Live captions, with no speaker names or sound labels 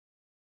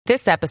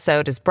This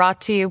episode is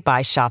brought to you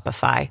by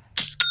Shopify.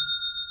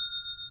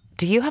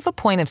 Do you have a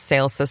point of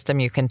sale system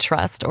you can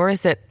trust, or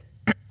is it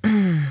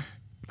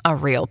a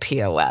real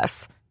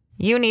POS?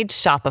 You need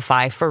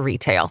Shopify for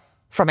retail.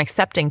 From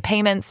accepting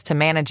payments to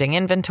managing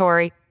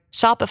inventory,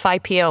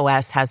 Shopify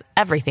POS has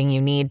everything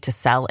you need to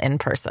sell in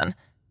person.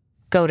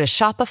 Go to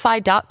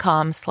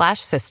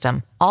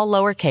shopify.com/system, all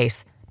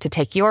lowercase, to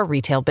take your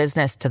retail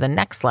business to the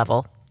next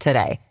level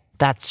today.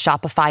 That's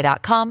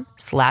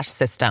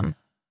shopify.com/system.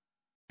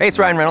 Hey, it's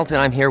Ryan Reynolds,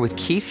 and I'm here with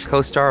Keith,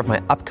 co-star of my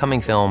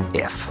upcoming film,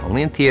 If,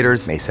 only in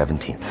theaters May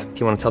 17th. Do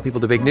you want to tell people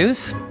the big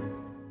news?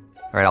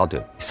 All right, I'll do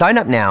it. Sign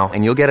up now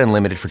and you'll get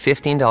unlimited for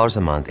 $15 a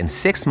month and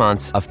 6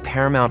 months of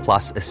Paramount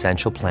Plus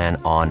Essential Plan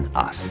on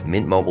us.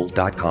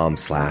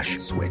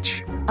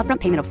 MintMobile.com/switch.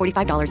 Upfront payment of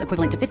 $45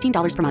 equivalent to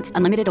 $15 per month.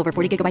 Unlimited over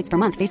 40 gigabytes per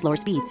month. Face lower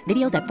speeds.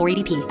 Videos at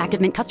 480p.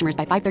 Active Mint customers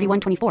by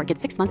 531.24 get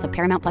 6 months of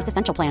Paramount Plus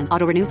Essential Plan.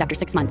 Auto renews after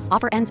 6 months.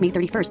 Offer ends May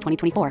 31st,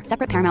 2024.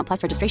 Separate Paramount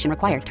Plus registration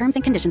required. Terms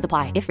and conditions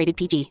apply if rated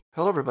PG.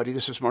 Hello, everybody.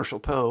 This is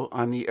Marshall Poe.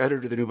 I'm the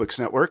editor of the New Books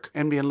Network.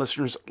 NBN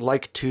listeners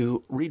like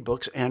to read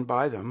books and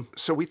buy them.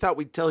 So we thought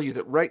we'd tell you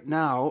that right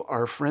now,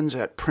 our friends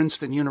at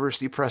Princeton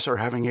University Press are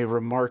having a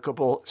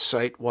remarkable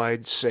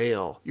site-wide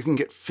sale. You can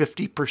get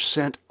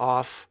 50%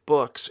 off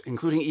books,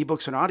 including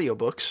ebooks and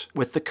audiobooks,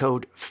 with the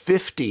code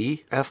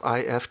 50,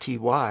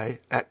 F-I-F-T-Y,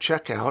 at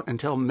checkout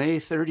until May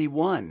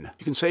 31.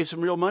 You can save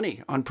some real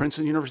money on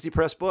Princeton University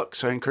Press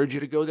books. I encourage you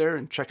to go there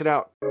and check it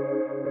out.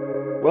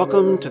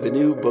 Welcome to the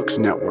New Books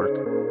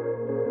Network.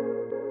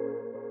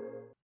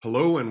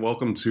 Hello and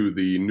welcome to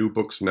the New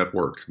Books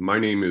Network. My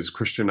name is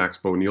Christian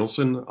Axbo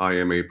Nielsen. I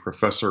am a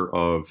professor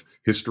of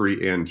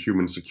history and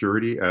human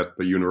security at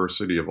the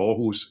University of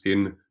Aarhus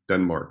in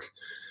Denmark.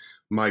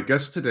 My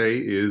guest today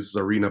is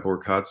Zarina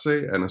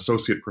Burkadze, an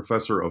associate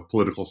professor of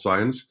political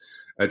science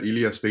at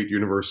Ilia State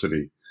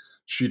University.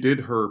 She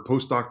did her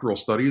postdoctoral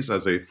studies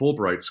as a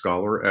Fulbright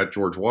scholar at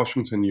George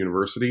Washington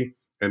University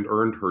and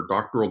earned her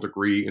doctoral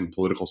degree in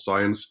political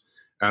science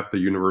at the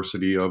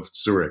University of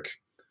Zurich.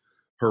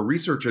 Her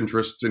research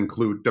interests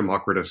include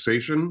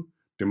democratization,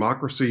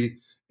 democracy,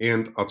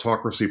 and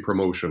autocracy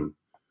promotion.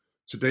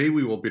 Today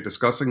we will be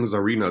discussing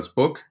Zarina's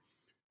book,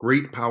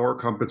 Great Power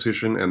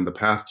Competition and the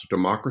Path to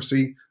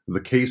Democracy,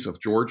 The Case of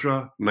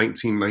Georgia,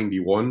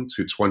 1991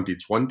 to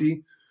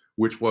 2020,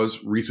 which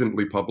was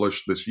recently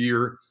published this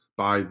year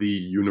by the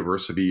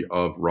University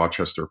of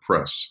Rochester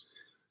Press.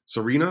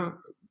 Zarina,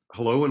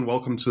 hello and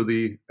welcome to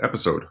the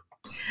episode.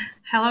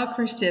 Hello,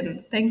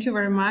 Christian. Thank you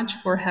very much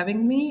for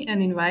having me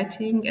and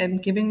inviting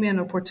and giving me an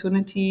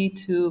opportunity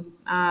to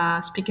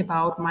speak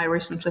about my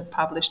recently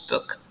published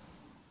book.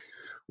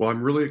 Well,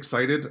 I'm really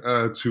excited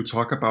to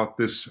talk about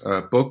this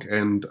book,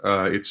 and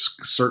it's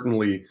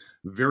certainly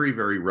very,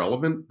 very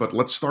relevant. But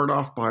let's start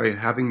off by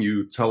having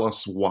you tell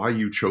us why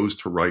you chose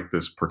to write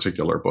this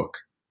particular book.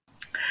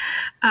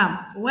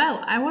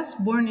 Well, I was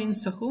born in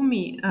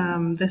Sukhumi.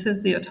 This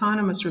is the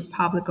Autonomous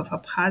Republic of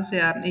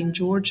Abkhazia in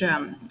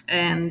Georgia.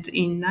 And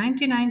in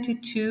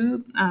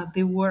 1992,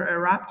 the war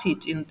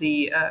erupted in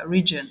the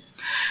region.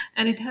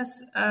 And it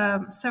has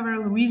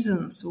several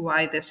reasons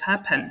why this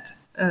happened.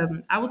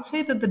 I would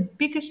say that the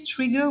biggest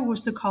trigger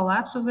was the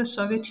collapse of the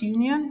Soviet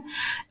Union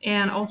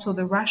and also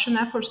the Russian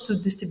efforts to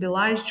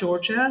destabilize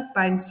Georgia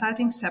by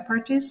inciting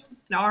separatists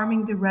and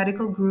arming the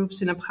radical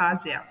groups in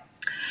Abkhazia.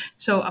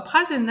 So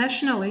Abkhazian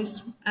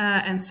nationalism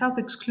and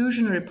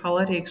self-exclusionary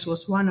politics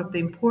was one of the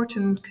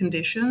important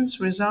conditions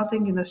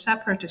resulting in the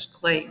separatist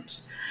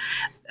claims.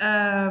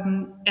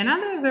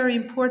 Another very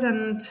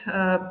important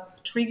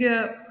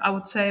trigger, I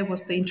would say,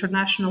 was the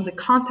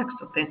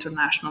context of the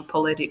international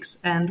politics.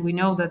 And we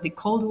know that the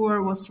Cold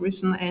War was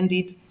recently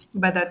ended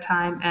by that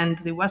time, and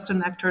the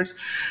Western actors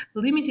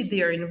limited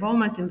their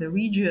involvement in the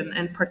region,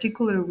 and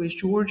particularly with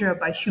Georgia,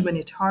 by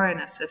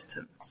humanitarian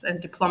assistance and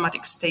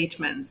diplomatic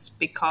statements,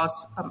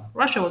 because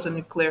Russia was a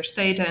nuclear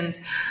state, and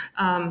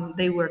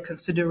they were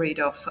considerate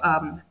of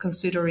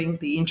considering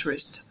the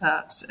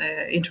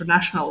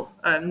international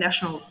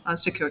national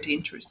security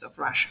interest of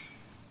Russia.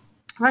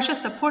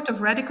 Russia's support of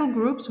radical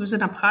groups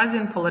within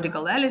Abkhazian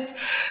political elites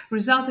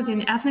resulted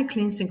in ethnic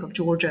cleansing of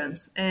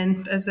Georgians.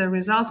 And as a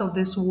result of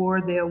this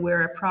war, there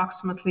were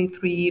approximately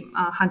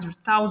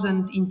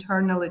 300,000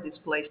 internally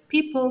displaced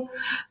people.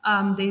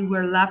 They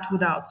were left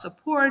without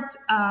support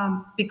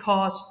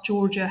because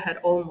Georgia had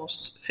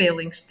almost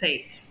failing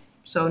state.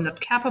 So not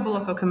capable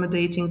of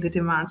accommodating the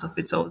demands of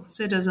its own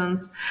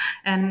citizens,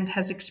 and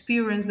has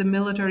experienced the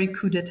military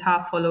coup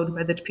d'etat followed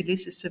by the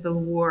Tbilisi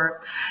civil war.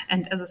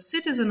 And as a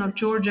citizen of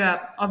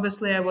Georgia,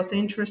 obviously I was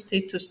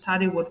interested to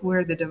study what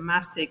were the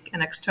domestic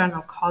and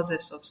external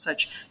causes of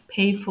such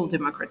painful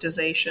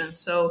democratization.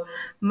 So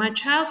my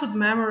childhood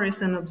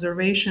memories and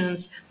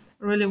observations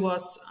really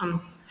was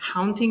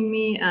haunting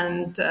me,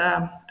 and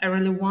I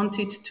really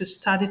wanted to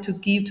study,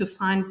 to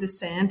find the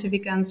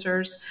scientific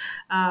answers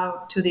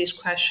to these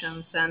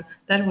questions, and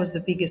that was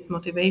the biggest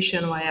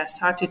motivation why I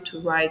started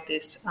to write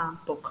this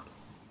book.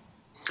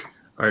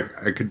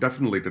 I could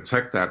definitely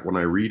detect that when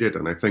I read it,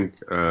 and I think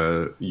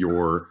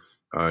your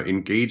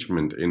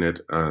engagement in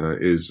it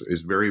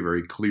is very,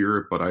 very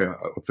clear. But I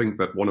think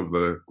that one of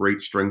the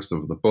great strengths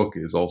of the book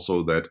is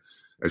also that,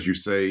 as you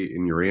say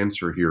in your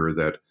answer here,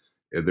 that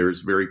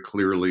there's very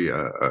clearly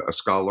a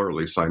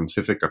scholarly,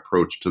 scientific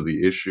approach to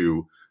the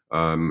issue.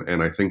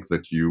 And I think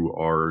that you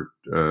are,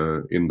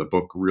 in the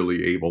book,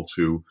 really able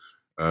to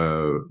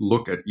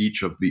look at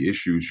each of the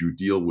issues you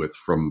deal with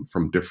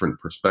from different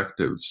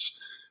perspectives.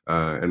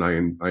 And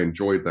I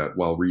enjoyed that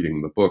while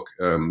reading the book.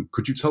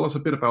 Could you tell us a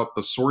bit about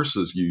the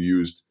sources you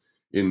used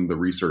in the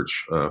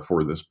research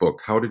for this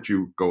book? How did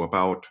you go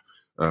about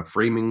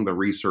framing the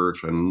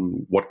research,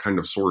 and what kind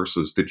of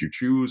sources did you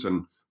choose?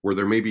 And were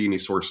there maybe any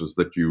sources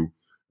that you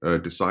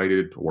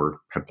decided or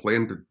had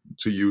planned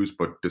to use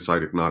but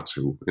decided not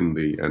to in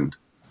the end?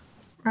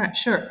 Right,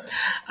 sure.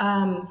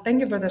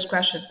 Thank you for this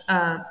question.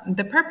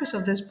 The purpose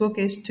of this book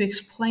is to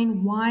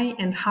explain why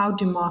and how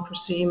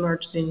democracy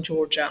emerged in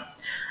Georgia.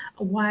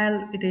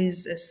 While it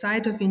is a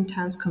site of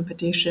intense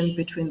competition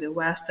between the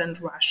West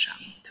and Russia.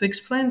 To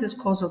explain this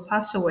causal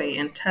pathway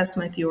and test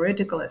my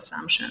theoretical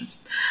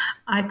assumptions,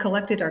 I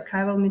collected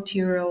archival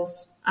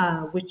materials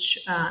which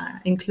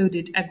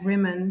included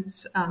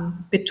agreements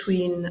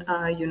between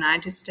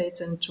United States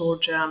and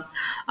Georgia,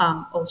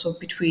 also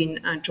between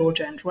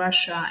Georgia and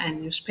Russia,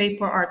 and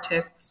newspaper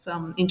articles,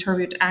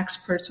 interviewed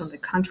experts on the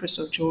countries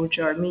of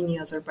Georgia,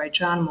 Armenia,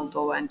 Azerbaijan,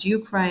 Moldova, and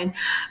Ukraine.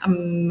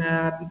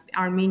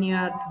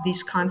 Armenia,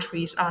 these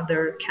countries,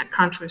 other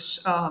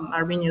countries,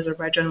 Armenia,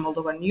 Azerbaijan,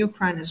 Moldova, and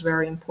Ukraine is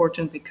very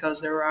important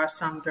because there are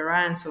some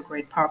variants of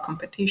great power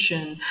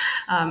competition,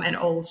 and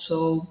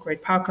also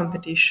great power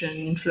competition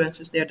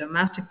influences their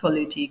domestic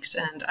politics.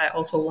 And I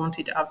also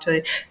wanted,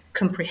 after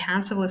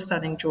comprehensively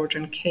studying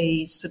Georgian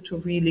case, to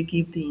really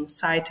give the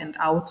insight and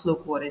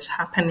outlook what is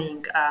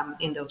happening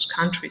in those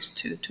countries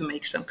to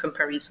make some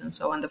comparisons.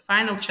 So, and the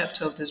final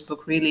chapter of this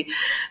book really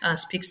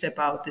speaks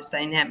about these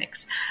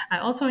dynamics. I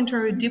also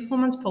interviewed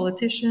diplomats,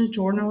 politicians,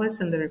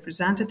 journalists, and the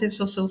representatives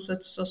of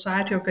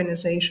society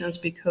organizations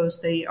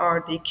because they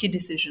are the key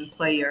decision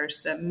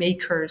players,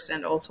 makers,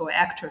 and also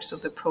actors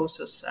of the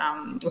process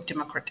of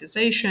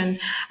democratization.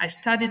 I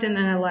studied and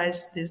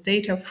analyzed this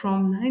data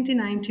from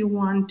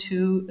 1991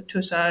 to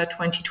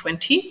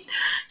 2020.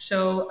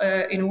 So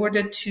in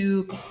order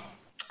to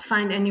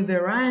find any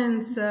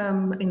variance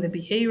in the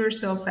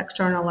behaviors of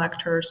external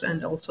actors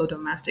and also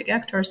domestic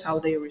actors, how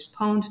they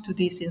respond to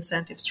these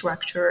incentive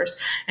structures.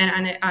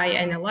 And I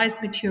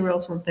analyzed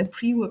materials on the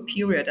pre-war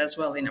period as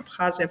well in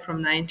Abkhazia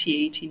from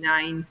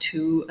 1989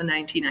 to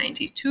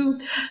 1992.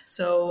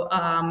 So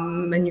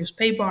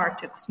newspaper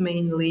articles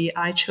mainly,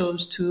 I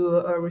chose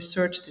to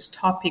research this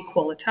topic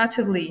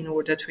qualitatively in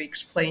order to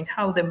explain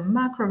how the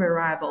macro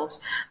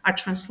variables are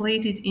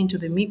translated into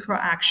the micro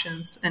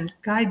actions and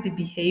guide the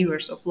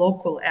behaviors of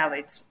local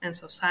elites and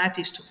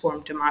societies to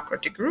form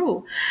democratic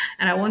rule.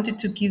 And I wanted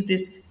to give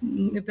this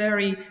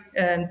very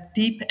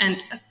deep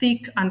and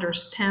thick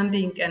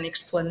understanding and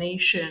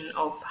explanation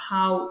of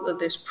how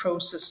these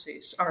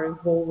processes are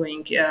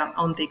evolving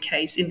in the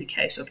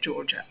case of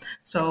Georgia.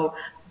 So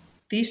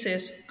this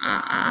is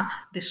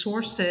the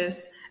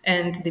sources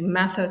and the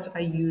methods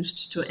I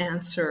used to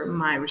answer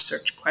my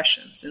research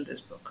questions in this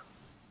book.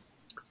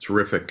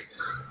 Terrific.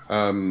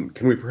 Can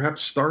we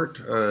perhaps start,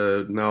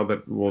 now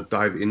that we'll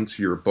dive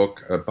into your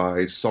book,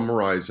 by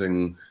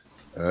summarizing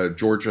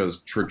Georgia's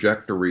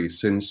trajectory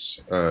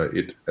since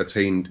it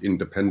attained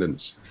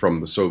independence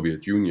from the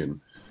Soviet Union?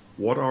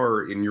 What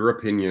are, in your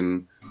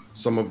opinion,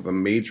 some of the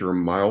major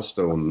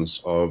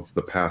milestones of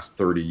the past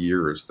 30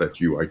 years that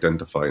you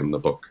identify in the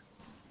book?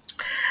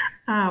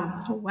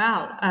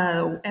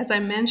 As I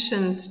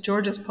mentioned,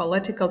 Georgia's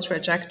political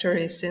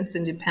trajectory since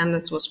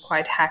independence was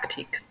quite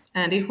hectic.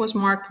 And it was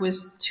marked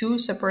with two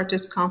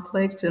separatist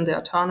conflicts in the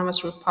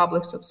autonomous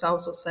republics of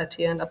South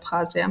Ossetia and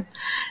Abkhazia,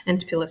 and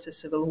Tbilisi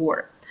Civil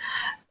War.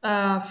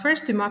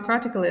 First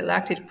democratically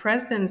elected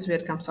president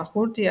Zviad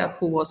Gamsakhourdia,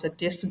 who was a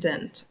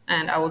dissident,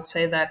 and I would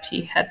say that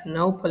he had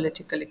no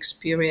political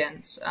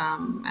experience,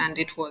 and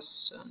it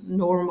was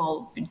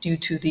normal due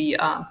to the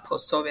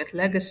post-Soviet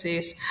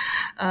legacies.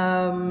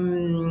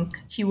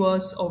 He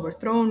was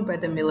overthrown by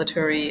the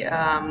military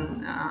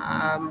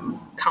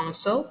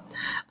council.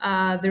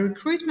 The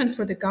recruitment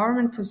for the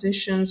government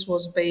positions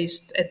was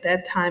based at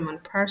that time on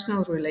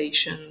personal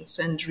relations,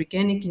 and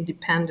regaining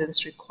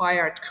independence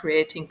required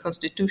creating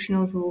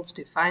constitutional rules,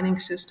 defining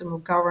system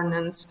of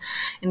governance,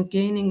 and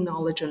gaining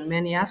knowledge on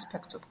many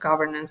aspects of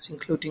governance,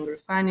 including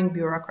refining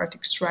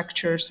bureaucratic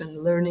structures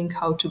and learning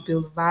how to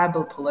build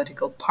viable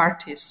political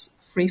parties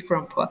free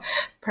from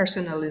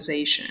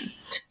personalization.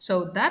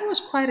 So that was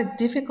quite a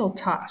difficult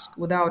task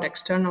without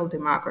external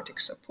democratic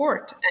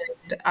support.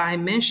 And I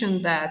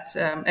mentioned that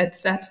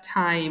at that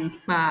time,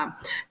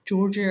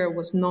 Georgia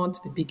was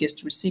not the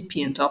biggest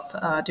recipient of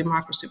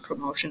democracy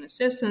promotion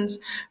assistance.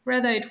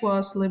 Rather, it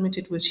was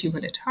limited with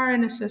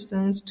humanitarian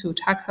assistance to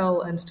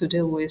tackle and to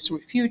deal with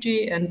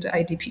refugee and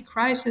IDP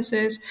crises.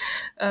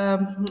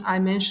 I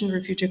mentioned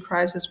refugee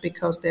crisis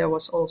because there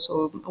was also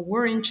a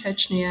war in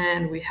Chechnya,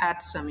 and we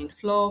had some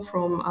inflow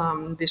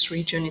from this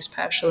region,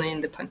 especially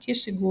in the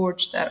Pankisi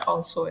Gorge, that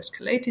also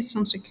escalated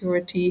some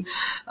security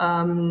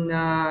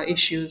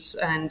issues,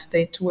 and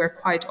they were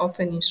quite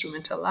often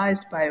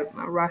instrumentalized by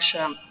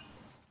Russia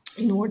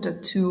in order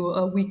to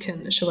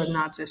weaken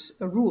Shevardnadze's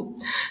rule.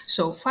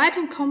 So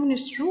fighting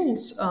communist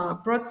rules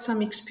brought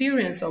some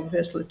experience,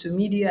 obviously, to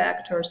media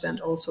actors and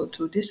also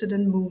to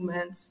dissident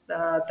movements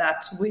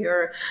that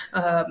were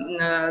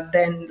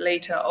then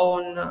later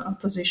on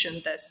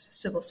positioned as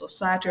civil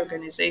society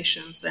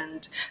organizations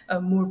and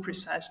more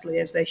precisely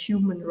as the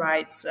human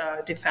rights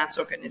defense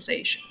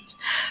organizations.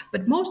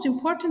 But most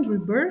important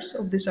rebirth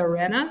of these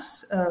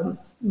arenas,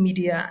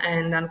 media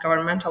and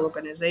non-governmental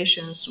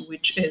organizations,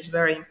 which is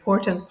very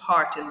important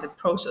part in the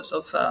process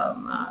of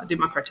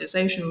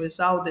democratization.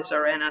 Without these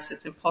arenas,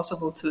 it's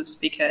impossible to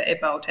speak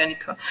about any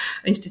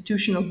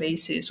institutional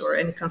basis or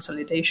any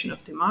consolidation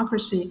of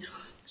democracy.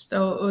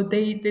 So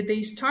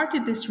they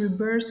started this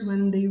rebirth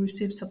when they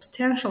received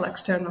substantial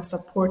external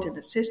support and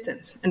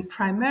assistance, and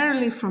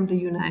primarily from the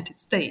United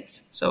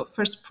States. So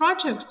first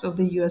projects of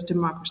the U.S.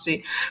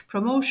 democracy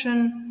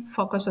promotion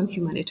focus on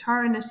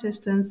humanitarian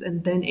assistance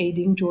and then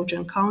aiding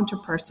Georgian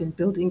counterparts in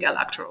building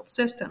electoral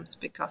systems,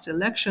 because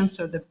elections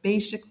are the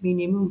basic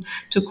minimum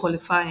to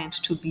qualify and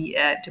to be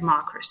a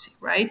democracy,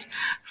 right?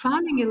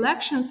 Founding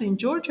elections in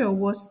Georgia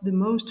was the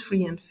most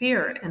free and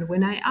fair. And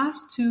when I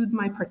asked to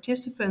my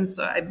participants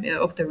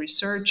of the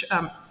research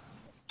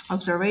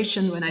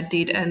observation when I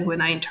did and when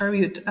I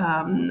interviewed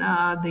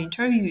the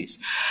interviewees,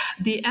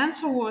 the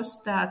answer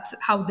was that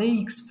how they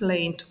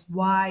explained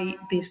why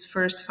these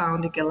first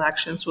founding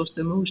elections was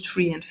the most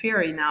free and fair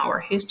in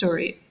our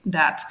history,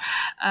 that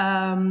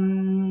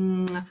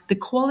the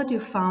quality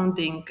of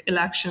founding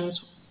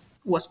elections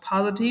was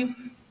positive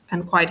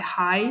and quite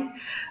high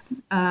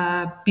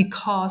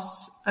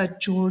because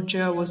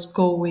Georgia was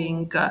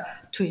going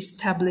to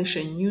establish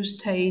a new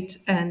state,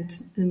 and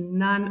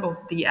none of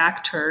the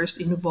actors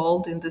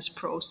involved in this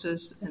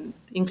process, and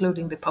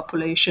including the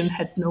population,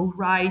 had no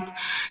right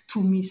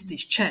to miss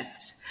this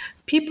chance.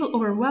 People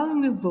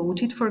overwhelmingly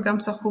voted for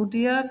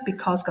Gamsakhourdia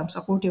because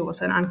Gamsakhourdia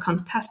was an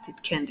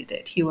uncontested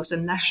candidate. He was a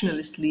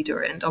nationalist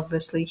leader, and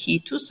obviously he,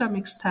 to some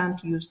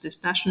extent, used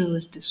this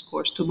nationalist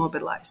discourse to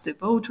mobilize the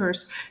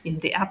voters in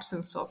the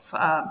absence of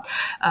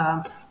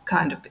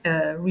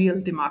real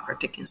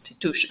democratic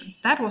institutions.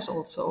 That was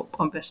also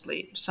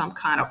obviously some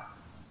kind of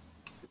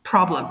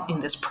problem in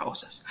this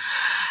process.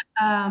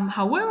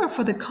 However,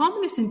 for the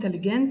communist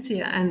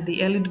intelligentsia and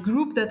the elite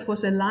group that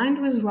was aligned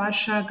with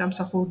Russia,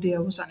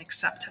 Gamsakhourdia was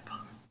unacceptable.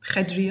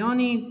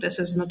 Khedrioni, this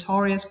is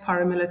notorious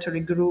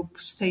paramilitary group,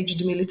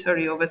 staged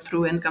military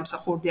overthrow, and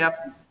Gamsakhourdia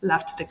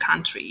left the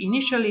country.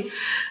 Initially,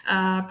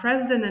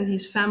 president and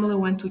his family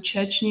went to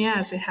Chechnya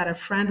as he had a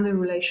friendly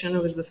relation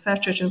with the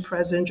first Chechen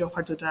president,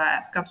 Johar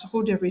Dudaev.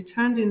 Gamsakhourdia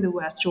returned in the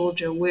West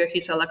Georgia, where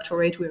his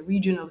electorate were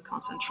regionally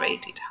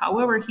concentrated.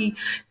 However, he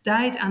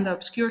died under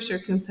obscure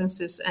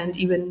circumstances, and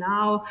even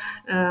now,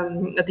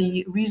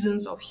 the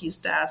reasons of his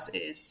death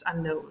is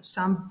unknown.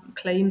 Some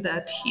claim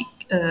that he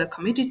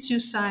committed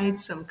suicide,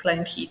 some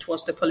claim it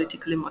was the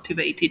politically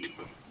motivated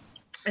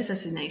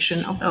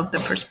assassination of the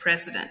first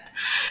president.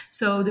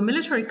 So the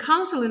military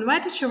council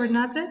invited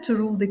Shevardnadze to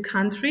rule the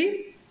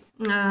country.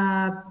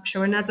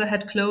 Shevardnadze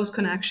had close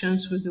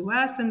connections with the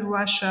West and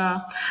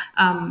Russia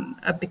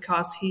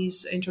because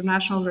his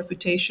international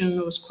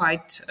reputation was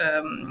quite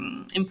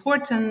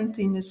important,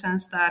 in the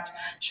sense that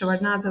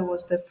Shevardnadze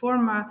was the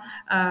former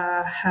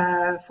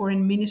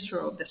foreign minister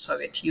of the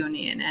Soviet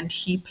Union, and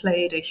he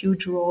played a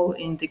huge role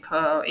in the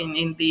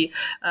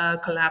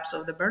collapse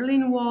of the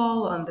Berlin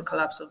Wall, and the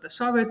collapse of the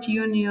Soviet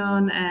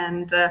Union.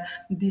 And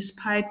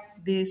despite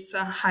this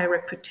high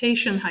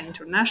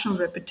international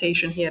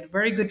reputation, he had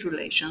very good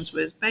relations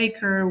with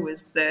Baker,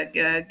 with the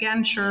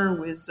Genscher,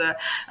 with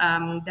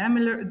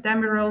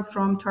Demirel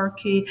from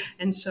Turkey.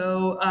 And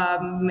so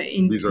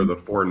these are the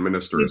foreign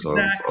ministers of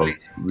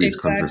these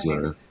countries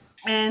now.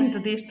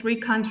 And these three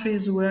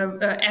countries were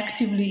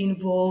actively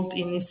involved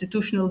in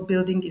institutional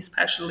building,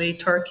 especially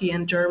Turkey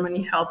and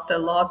Germany helped a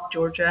lot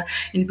Georgia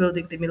in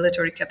building the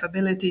military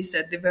capabilities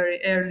at the very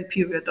early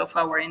period of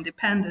our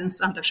independence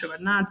under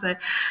Shevardnadze.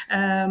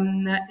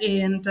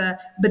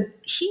 But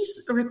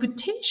his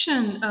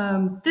reputation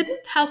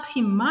didn't help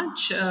him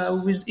much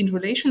in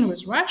relation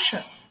with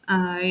Russia.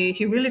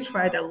 He really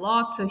tried a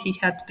lot. He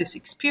had this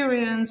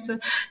experience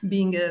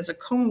being as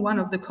one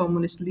of the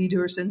communist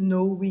leaders and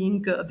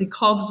knowing the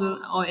cogs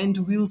and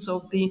wheels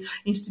of the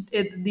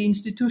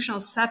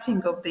institutional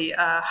setting of the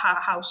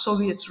how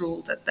Soviets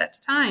ruled at that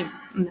time.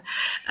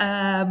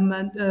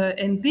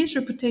 And this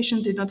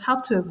reputation did not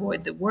help to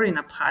avoid the war in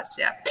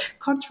Abkhazia.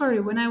 contrary,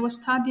 when I was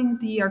studying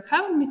the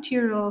archival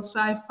materials,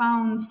 I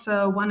found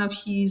one of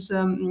his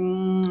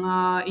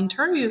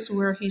interviews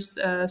where he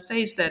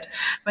says that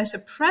Vice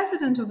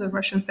President of the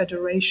Russian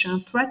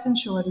Federation threatened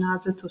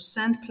Shevardnadze to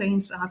send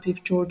planes up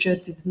if Georgia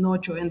did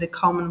not join the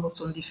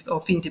Commonwealth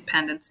of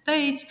Independent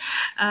States,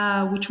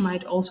 which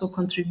might also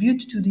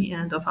contribute to the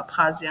end of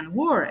Abkhazian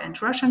War. And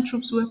Russian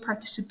troops were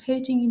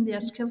participating in the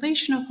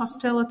escalation of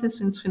hostilities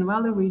in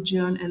Tskhinvali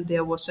region, and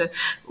there was a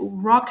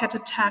rocket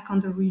attack on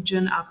the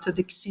region after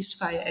the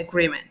ceasefire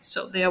agreement.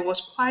 So there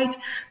was quite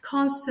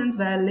constant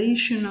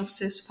violation of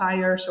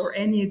ceasefires or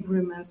any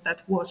agreements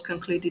that was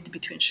concluded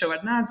between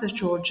Shevardnadze,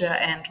 Georgia,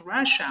 and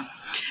Russia.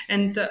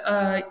 And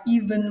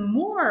even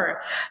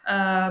more,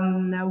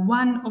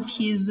 one of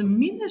his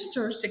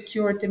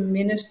security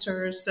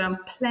ministers,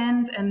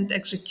 planned and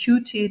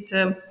executed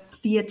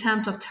the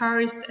attempt of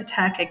terrorist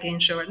attack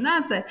against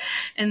Shevardnadze.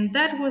 And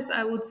that was,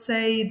 I would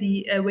say,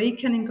 the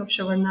awakening of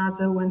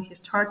Shevardnadze when he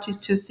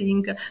started to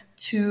think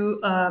to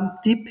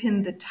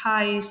deepen the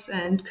ties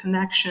and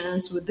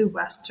connections with the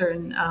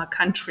Western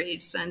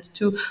countries and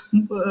to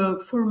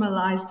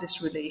formalize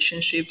these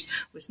relationships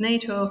with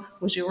NATO,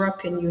 with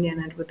European Union,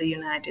 and with the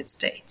United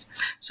States.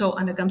 So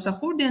under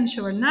Gamsahurdi and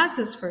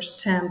Shevardnadze's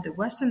first term, the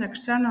Western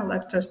external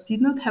actors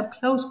did not have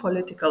close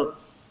political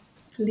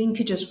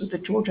linkages with the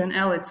Georgian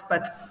elites,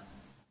 but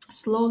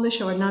slowly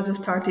Shevardnadze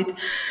started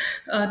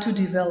to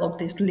develop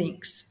these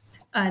links.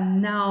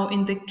 And now,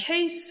 in the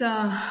case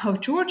of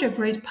Georgia,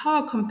 great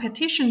power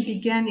competition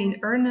began in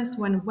earnest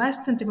when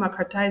Western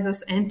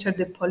democratizers entered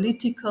the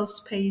political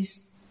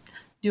space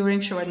during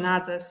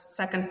Shevardnadze's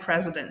second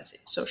presidency.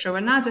 So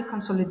Shevardnadze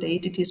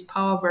consolidated his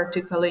power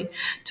vertically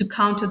to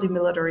counter the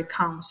military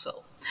council.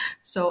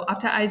 So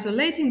after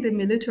isolating the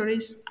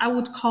militaries, I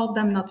would call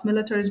them not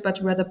militaries,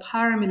 but rather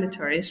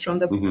paramilitaries from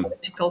the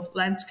political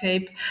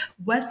landscape,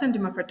 Western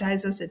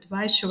democratizers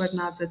advised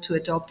Shevardnadze to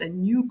adopt a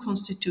new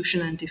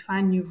constitution and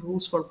define new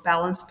rules for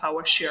balanced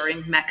power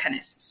sharing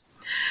mechanisms.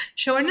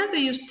 Shevardnadze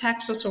used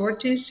tax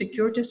authorities,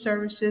 security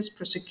services,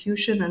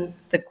 prosecution, and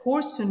the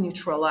courts to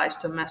neutralize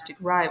domestic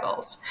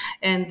rivals.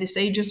 And these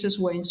agencies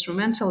were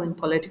instrumental in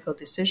political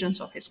decisions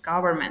of his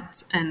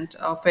government and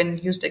often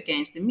used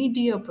against the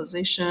media,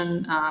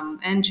 opposition,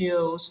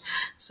 NGOs.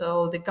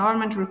 So the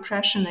government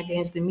repression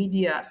against the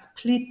media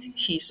split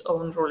his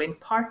own ruling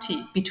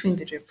party between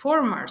the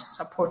reformers,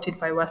 supported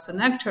by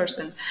Western actors,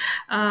 and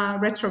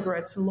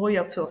retrogrades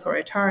loyal to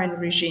authoritarian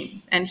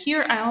regime. And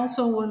here I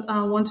also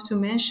want to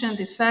mention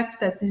the fact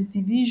that this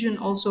division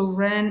also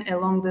ran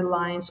along the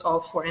lines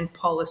of foreign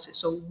policy.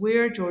 So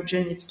where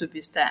Georgia needs to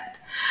be stand,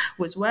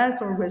 with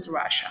West or with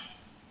Russia.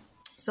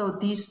 So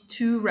these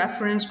two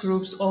reference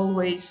groups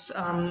always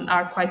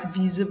are quite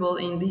visible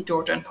in the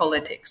Georgian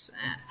politics.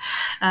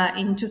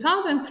 In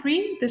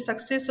 2003, the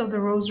success of the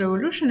Rose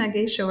Revolution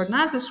against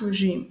Shevardnadze's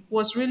regime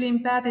was really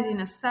embedded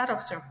in a set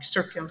of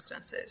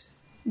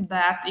circumstances.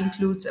 That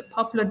includes a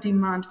popular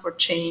demand for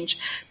change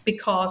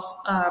because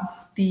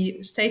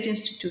the state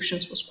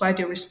institutions was quite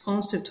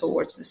irresponsive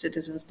towards the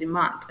citizens'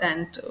 demand,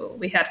 and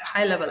we had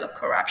high level of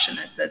corruption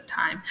at that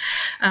time.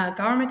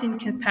 Government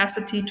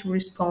incapacity to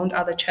respond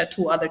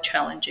to other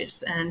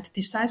challenges, and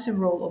decisive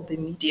role of the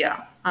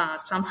media.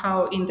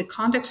 Somehow, in the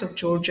context of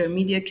Georgia,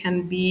 media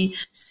can be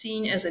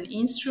seen as an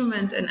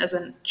instrument and as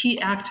a key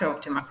actor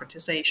of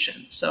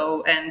democratization.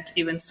 So, and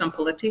even some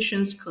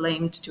politicians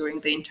claimed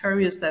during the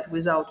interviews that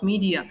without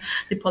media,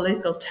 the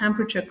political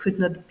temperature could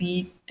not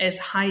be as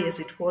high as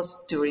it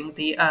was during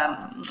the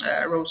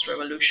Rose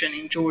Revolution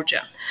in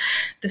Georgia.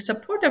 The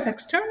support of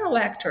external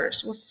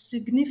actors was a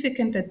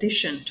significant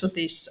addition to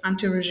this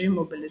anti-regime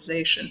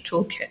mobilization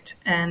toolkit.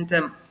 And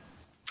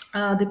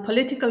the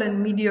political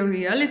and media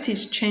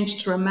realities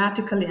changed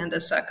dramatically under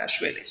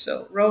Saakashvili.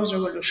 So Rose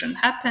Revolution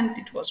happened.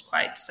 It was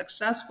quite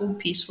successful,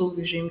 peaceful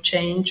regime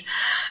change.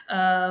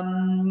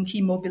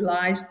 He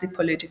mobilized the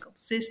political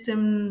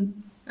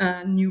system,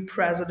 new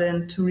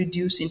president to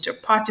reduce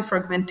inter-party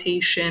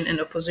fragmentation and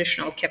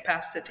oppositional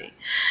capacity.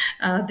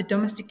 The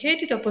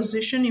domesticated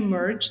opposition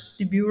emerged.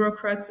 The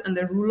bureaucrats and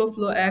the rule of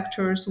law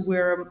actors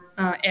were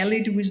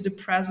allied with the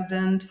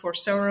president for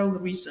several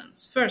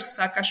reasons. First,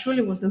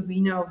 Saakashvili was the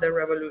winner of the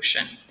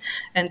revolution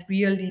and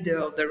real leader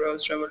of the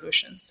Rose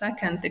Revolution.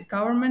 Second, the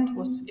government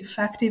was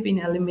effective in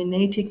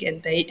eliminating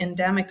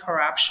endemic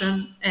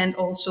corruption and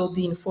also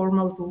the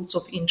informal rules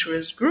of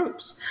interest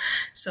groups.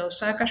 So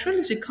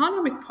Saakashvili's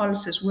economic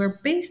policies were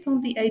based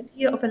on the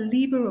idea of a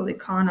liberal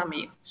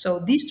economy. So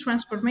these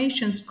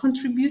transformations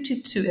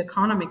contributed to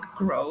economic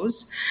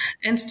growth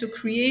and to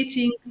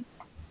creating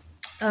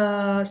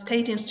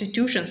state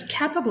institutions,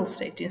 capable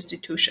state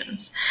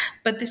institutions.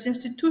 But this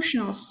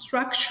institutional,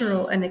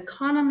 structural, and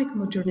economic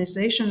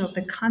modernization of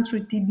the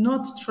country did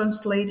not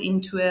translate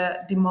into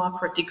a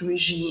democratic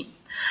regime.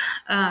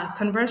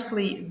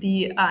 Conversely,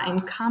 the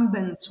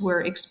incumbents were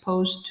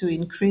exposed to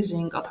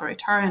increasing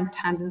authoritarian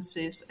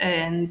tendencies,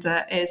 and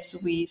as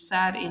we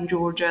said in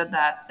Georgia,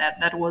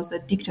 that was the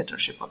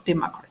dictatorship of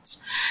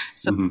Democrats.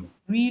 So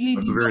really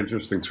that's a very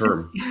interesting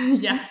term.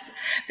 Yes,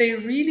 they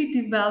really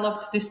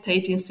developed the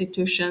state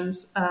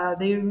institutions.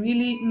 They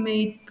really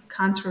made the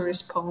country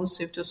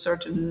responsive to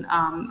certain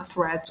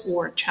threats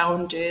or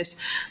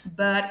challenges,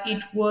 but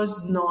it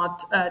was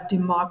not a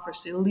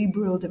democracy,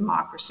 liberal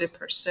democracy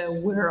per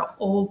se, where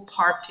all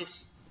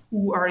parties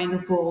who are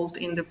involved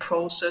in the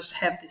process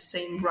have the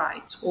same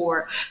rights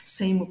or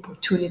same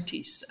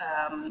opportunities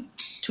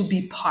to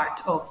be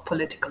part of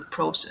political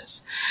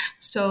process.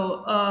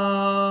 So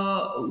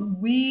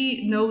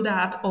we know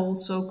that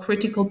also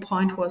critical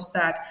point was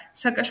that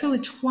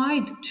Saakashvili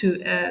tried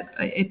to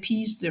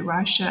appease the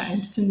Russia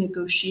and to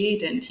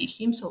negotiate, and he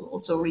himself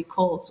also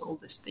recalls all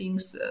these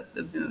things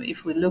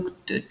if we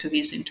look to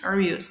his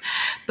interviews.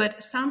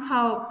 But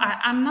somehow,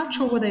 I'm not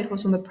sure whether it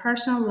was on the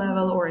personal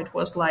level or it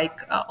was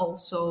like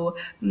also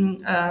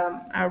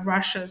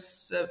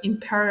Russia's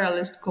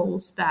imperialist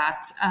goals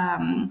that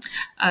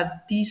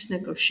these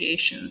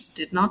negotiations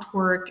did not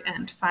work,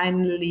 and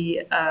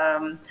finally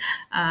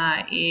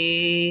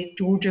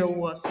Georgia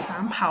was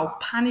somehow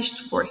punished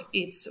for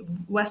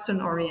its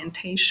Western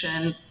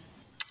orientation.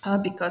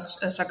 Because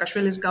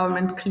Saakashvili's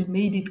government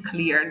made it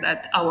clear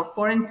that our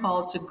foreign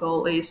policy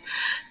goal is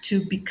to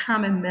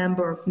become a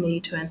member of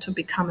NATO and to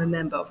become a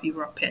member of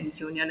European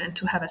Union and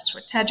to have a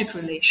strategic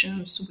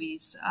relations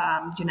with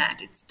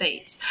United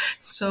States.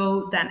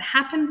 So then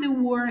happened the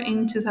war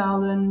in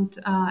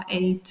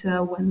 2008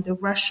 when the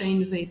Russia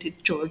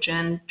invaded Georgia,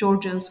 and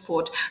Georgians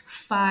fought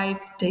 5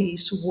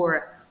 days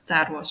war.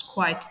 That was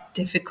quite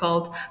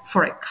difficult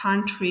for a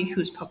country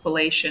whose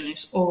population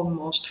is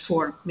almost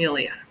 4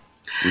 million.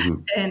 Mm-hmm.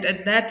 And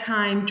at that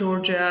time,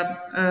 Georgia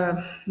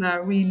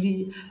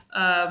really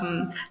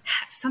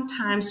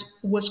sometimes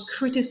was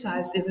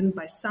criticized even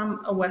by some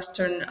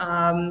Western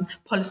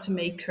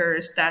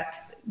policymakers that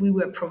we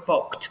were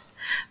provoked.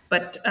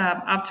 But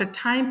after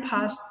time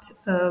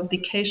passed, the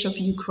case of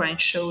Ukraine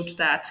showed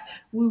that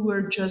we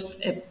were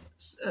just a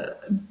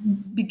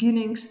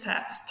beginning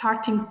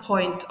starting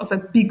point of a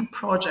big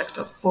project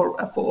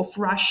of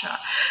Russia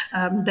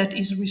that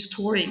is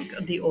restoring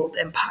the old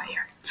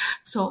empire.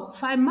 So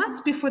 5 months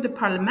before the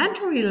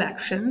parliamentary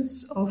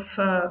elections of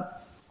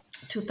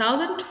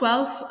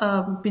 2012,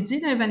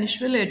 Bidzina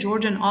Ivanishvili, a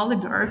Georgian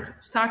oligarch,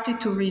 started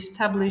to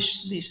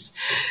reestablish this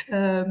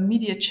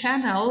media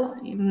channel,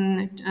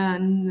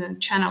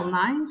 Channel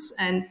 9,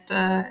 and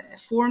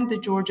formed the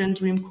Georgian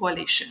Dream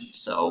Coalition.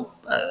 So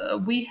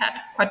we had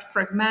quite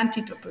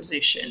fragmented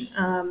opposition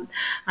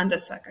under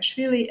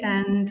Saakashvili,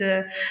 and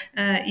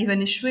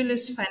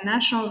Ivanishvili's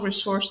financial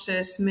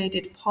resources made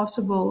it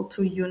possible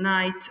to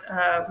unite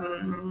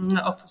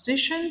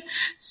opposition.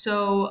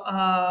 So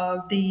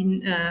the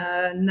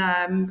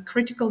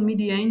critical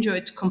media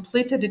enjoyed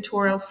complete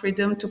editorial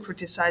freedom to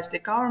criticize the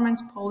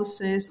government's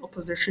policies,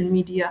 opposition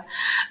media,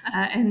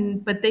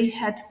 but they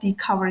had the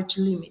coverage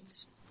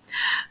limits.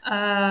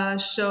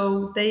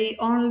 So they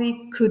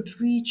only could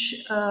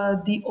reach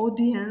the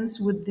audience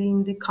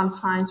within the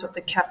confines of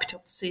the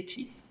capital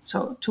city.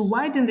 So to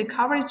widen the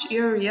coverage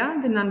area,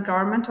 the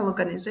non-governmental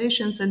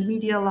organizations and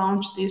media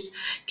launched this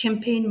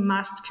campaign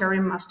Must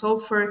Carry, Must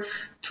Offer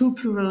to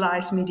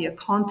pluralize media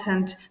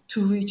content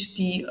to reach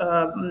the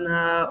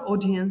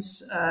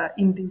audience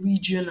in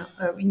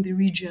the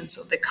regions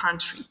of the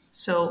country.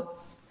 So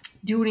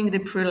during the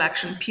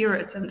pre-election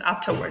periods and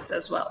afterwards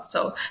as well.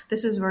 So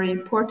this is very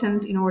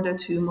important in order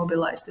to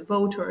mobilize the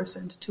voters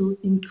and to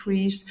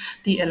increase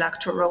the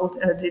electoral,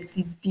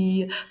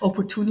 the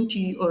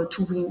opportunity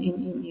to win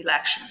in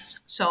elections.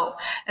 So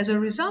as a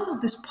result of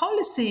this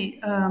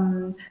policy,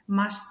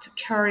 Must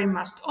Carry,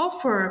 Must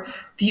Offer,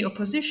 the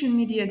opposition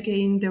media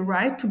gained the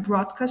right to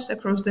broadcast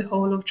across the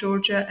whole of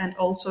Georgia. And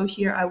also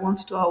here I want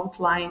to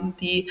outline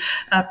the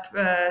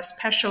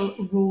special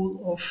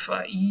role of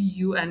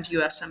EU and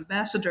US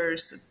ambassadors.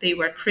 They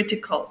were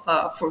critical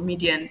for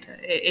media and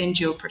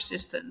NGO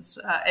persistence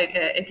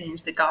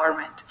against the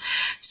government.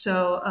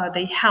 So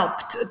they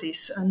helped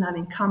these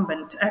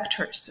non-incumbent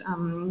actors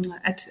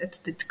at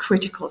the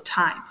critical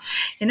time.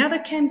 Another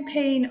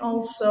campaign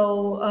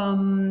also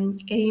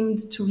aimed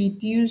to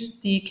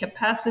reduce the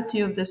capacity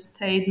of the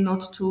state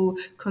not to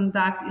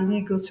conduct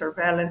illegal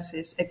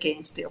surveillances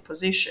against the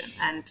opposition.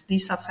 And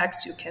this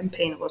Affects You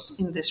campaign was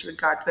in this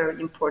regard very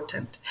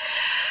important.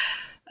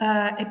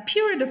 A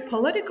period of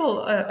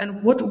political,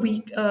 and what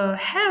we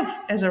have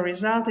as a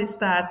result is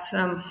that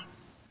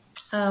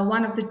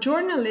one of the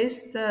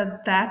journalists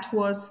that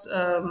was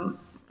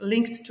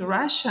linked to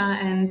Russia,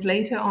 and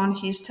later on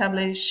she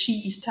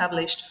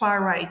established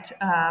far-right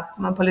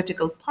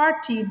political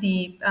party,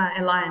 the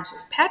Alliance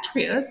of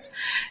Patriots,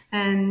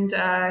 and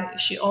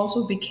she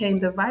also became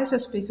the vice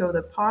speaker of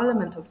the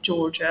Parliament of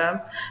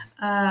Georgia.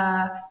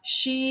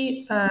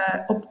 She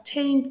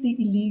obtained the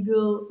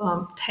illegal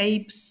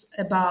tapes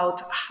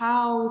about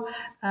how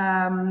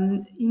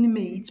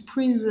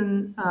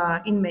prison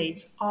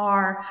inmates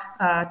are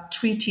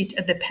treated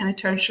at the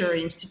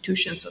penitentiary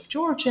institutions of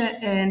Georgia.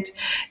 And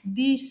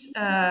these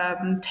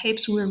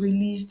tapes were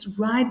released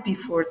right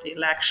before the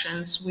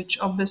elections, which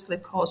obviously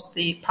caused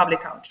the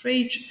public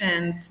outrage,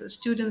 and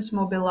students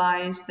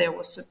mobilized. There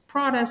was a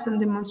protest and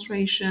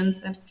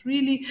demonstrations, and it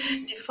really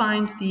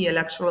defined the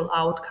electoral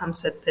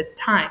outcomes at the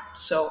time.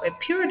 So a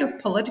period of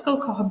political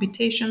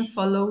cohabitation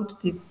followed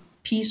the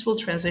peaceful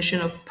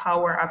transition of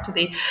power after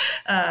the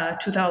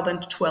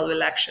 2012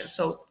 election.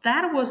 So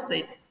that was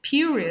the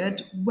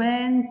period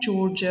when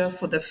Georgia,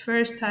 for the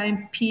first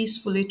time,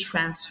 peacefully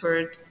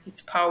transferred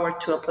its power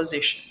to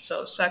opposition.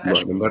 So Saakashvili,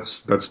 right, and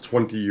that's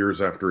 20 years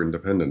after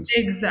independence.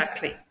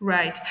 Exactly,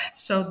 right.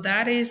 So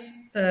that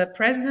is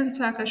President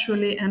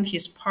Saakashvili and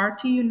his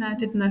party,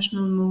 United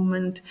National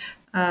Movement,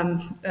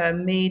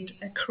 made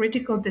a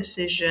critical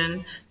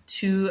decision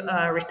to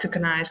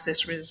recognize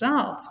these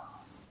results.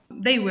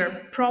 They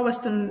were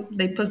pro-Western,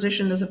 they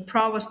positioned as a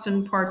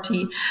pro-Western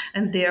party,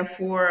 and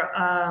therefore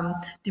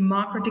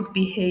democratic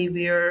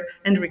behavior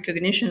and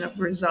recognition of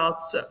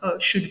results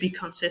should be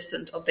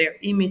consistent of their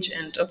image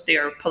and of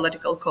their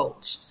political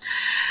goals.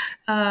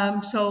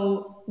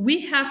 So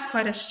we have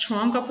quite a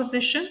strong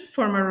opposition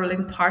from a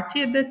ruling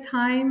party at that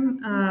time,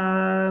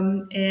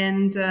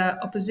 and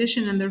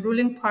opposition and the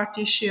ruling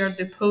party shared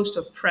the post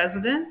of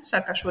president.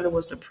 Saakashvili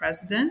was the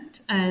president,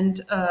 and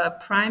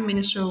prime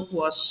minister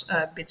was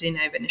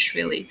Bidzina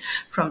Ivanishvili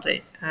from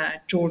the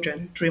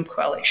Georgian Dream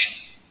Coalition.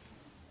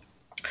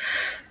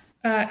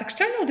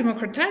 External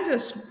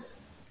democratizers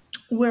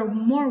were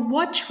more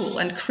watchful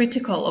and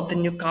critical of the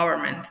new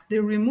government. The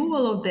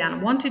removal of the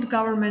unwanted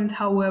government,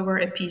 however,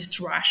 appeased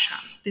Russia.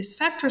 These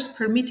factors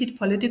permitted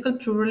political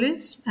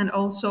pluralism and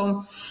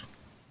also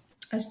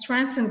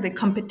strengthened the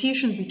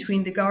competition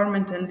between the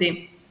government and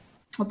the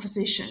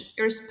opposition.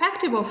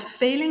 Irrespective of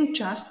failing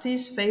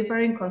justice,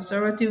 favoring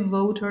conservative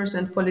voters,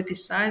 and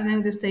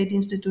politicizing the state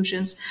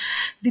institutions,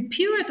 the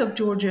period of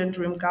Georgian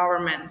Dream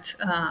government,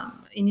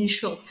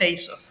 initial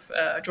phase of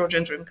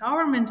Georgian Dream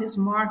government, is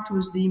marked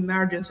with the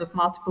emergence of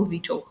multiple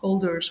veto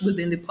holders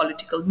within the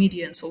political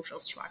media and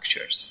social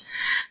structures.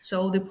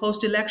 So the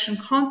post-election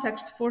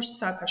context forced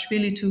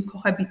Saakashvili to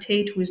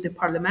cohabitate with the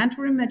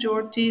parliamentary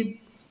majority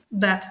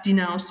that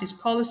denounced his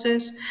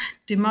policies.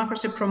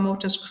 Democracy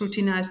promoters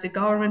scrutinized the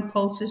government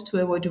policies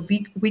to avoid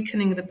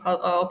weakening the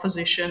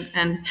opposition,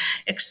 and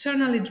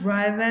externally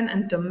driven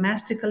and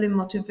domestically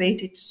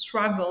motivated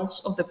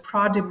struggles of the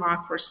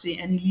pro-democracy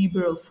and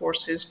liberal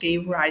forces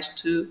gave rise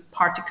to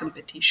party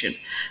competition,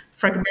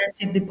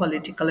 fragmented the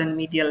political and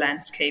media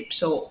landscape.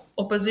 So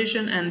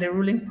opposition and the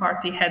ruling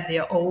party had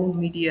their own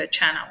media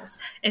channels,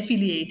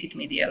 affiliated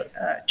media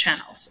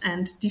channels,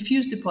 and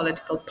diffused the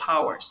political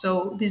power.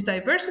 So this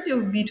diversity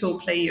of veto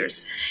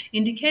players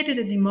indicated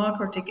a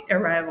democratic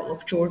arrival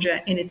of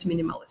Georgia in its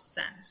minimalist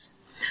sense.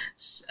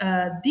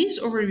 This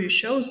overview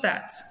shows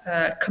that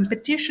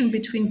competition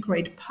between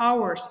great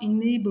powers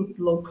enabled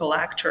local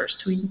actors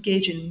to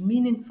engage in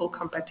meaningful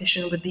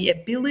competition with the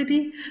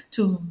ability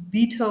to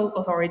veto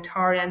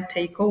authoritarian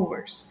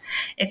takeovers.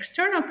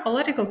 External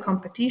political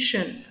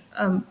competition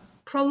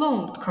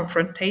prolonged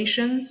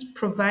confrontations,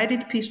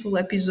 provided peaceful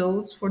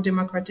episodes for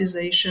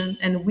democratization,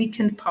 and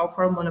weakened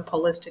powerful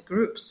monopolistic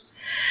groups.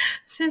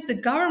 Since the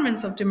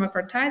governments of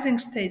democratizing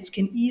states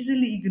can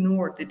easily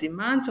ignore the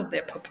demands of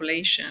their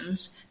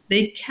populations,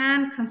 they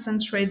can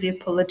concentrate their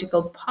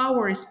political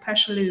power,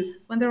 especially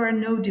when there are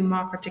no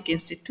democratic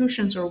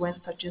institutions or when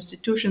such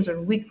institutions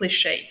are weakly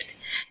shaped.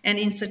 And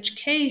in such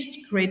case,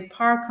 great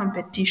power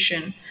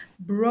competition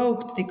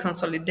broke the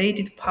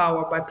consolidated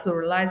power by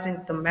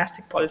pluralizing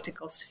domestic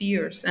political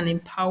spheres and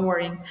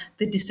empowering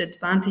the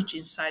disadvantaged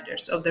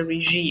insiders of the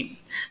regime.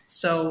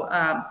 So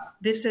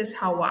this is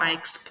how I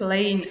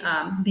explain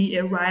the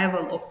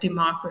arrival of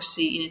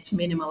democracy in its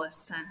minimalist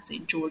sense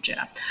in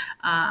Georgia,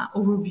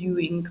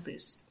 overviewing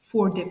these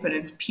 4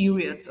 different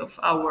periods of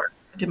our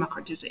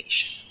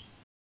democratization.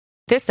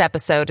 This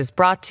episode is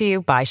brought to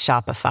you by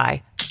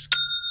Shopify.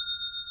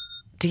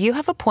 Do you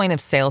have a point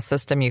of sale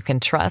system you can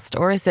trust,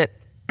 or is it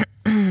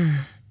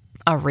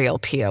a real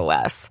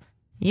POS?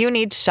 You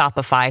need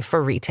Shopify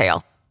for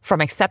retail.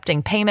 From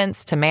accepting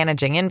payments to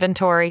managing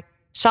inventory,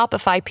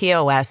 Shopify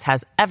POS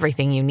has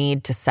everything you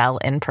need to sell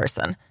in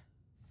person.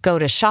 Go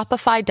to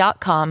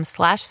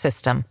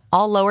shopify.com/system,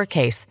 all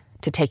lowercase,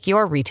 to take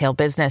your retail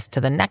business to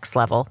the next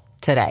level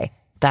today.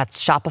 That's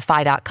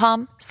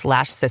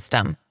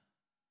shopify.com/system.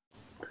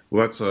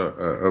 Well, that's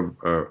a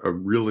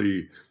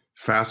really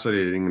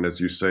fascinating and, as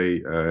you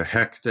say,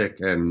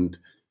 hectic and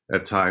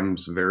at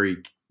times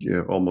very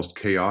almost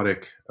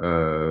chaotic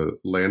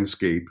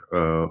landscape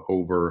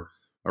over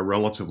a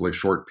relatively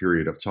short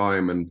period of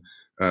time. And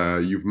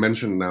you've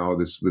mentioned now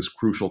this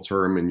crucial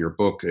term in your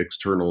book,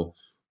 external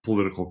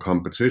political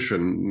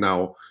competition.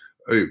 Now,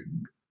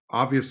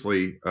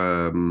 obviously,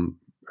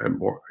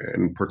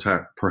 and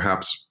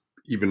perhaps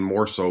even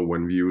more so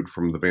when viewed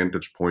from the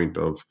vantage point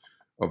of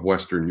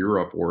Western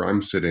Europe, where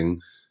I'm sitting.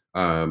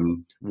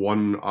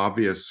 One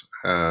obvious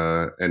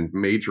and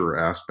major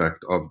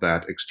aspect of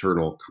that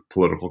external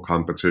political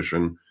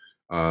competition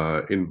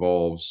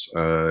involves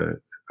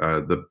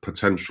the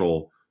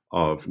potential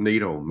of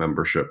NATO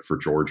membership for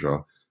Georgia.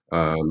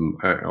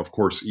 Of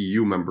course,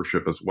 EU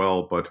membership as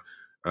well, but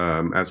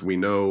as we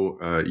know,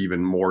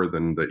 even more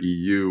than the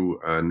EU,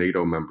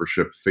 NATO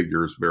membership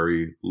figures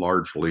very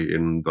largely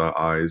in the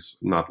eyes,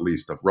 not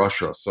least of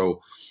Russia.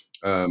 So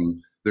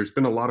there's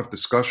been a lot of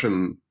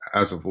discussion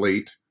as of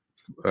late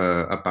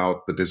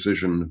about the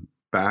decision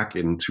back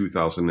in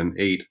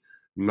 2008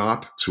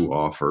 not to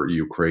offer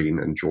Ukraine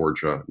and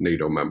Georgia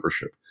NATO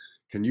membership.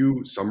 Can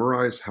you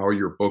summarize how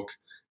your book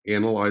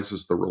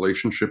analyzes the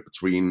relationship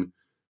between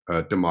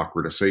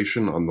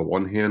democratization on the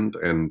one hand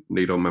and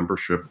NATO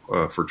membership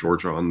for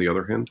Georgia on the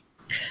other hand?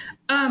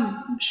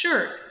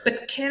 Sure,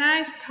 but can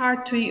I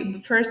start to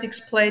first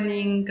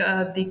explaining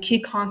the key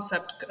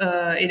concept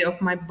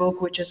of my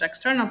book, which is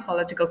external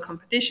political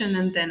competition,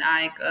 and then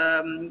I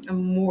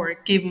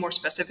give more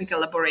specific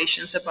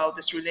elaborations about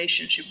this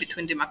relationship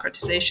between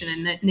democratization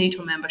and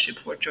NATO membership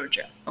for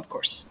Georgia, of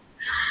course.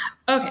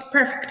 Okay,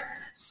 perfect.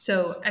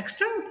 So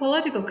external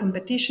political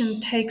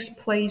competition takes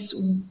place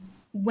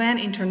when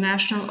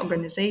international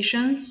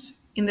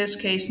organizations, in this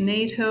case,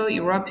 NATO,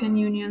 European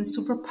Union,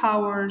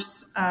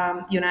 superpowers,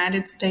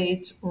 United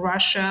States,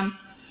 Russia,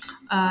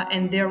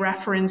 and their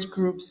reference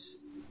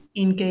groups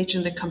engage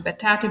in the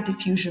competitive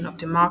diffusion of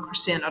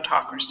democracy and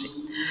autocracy.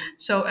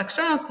 So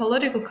external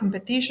political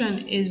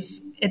competition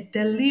is a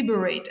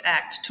deliberate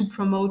act to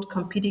promote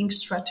competing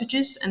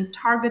strategies and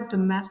target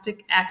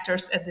domestic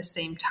actors at the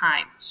same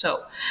time. So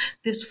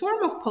this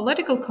form of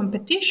political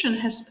competition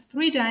has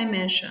three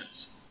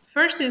dimensions.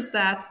 First is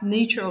that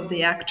nature of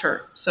the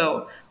actor.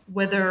 So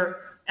whether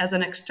as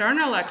an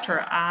external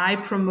actor I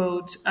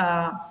promote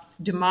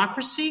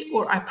democracy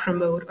or I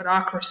promote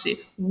autocracy,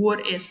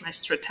 what is my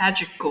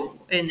strategic goal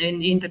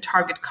in the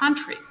target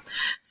country?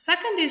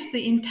 Second is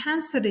the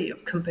intensity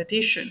of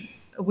competition,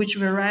 which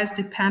varies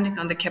depending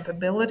on the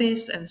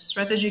capabilities and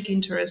strategic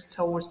interests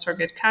towards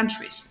target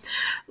countries.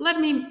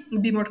 Let me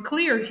be more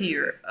clear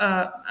here.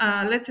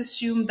 Let's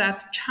assume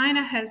that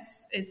China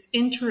has its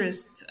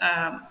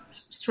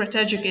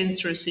strategic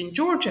interests in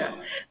Georgia,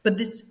 but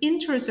its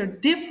interests are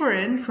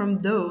different from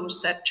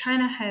those that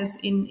China has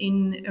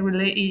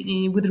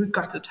with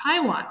regard to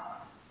Taiwan.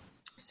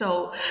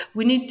 So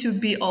we need to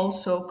be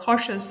also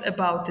cautious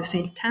about this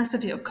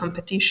intensity of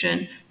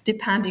competition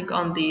depending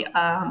on the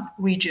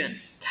region.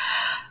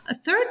 A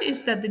third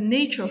is that the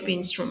nature of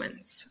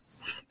instruments.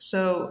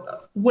 So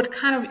what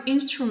kind of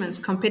instruments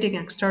competing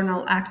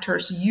external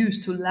actors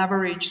use to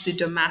leverage the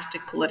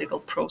domestic political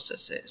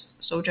processes?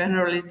 So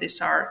generally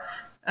these are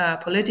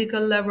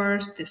political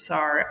levers, these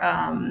are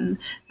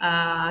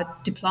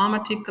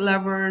diplomatic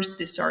levers,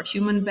 these are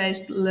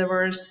human-based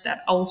levers that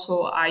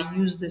also I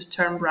use this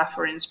term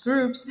reference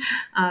groups.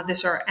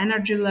 These are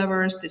energy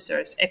levers, these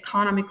are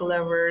economic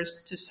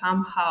levers to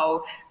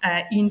somehow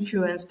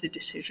influence the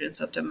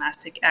decisions of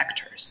domestic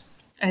actors.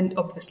 And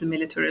obviously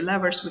military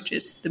levers, which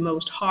is the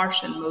most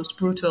harsh and most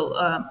brutal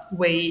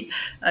way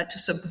to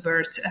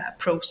subvert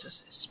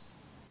processes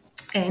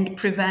and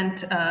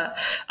prevent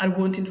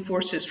unwanted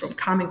forces from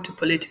coming to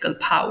political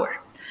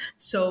power.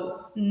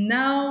 So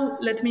now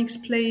let me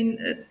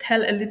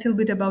tell a little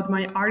bit about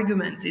my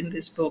argument in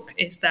this book,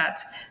 is that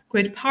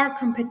great power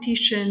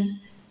competition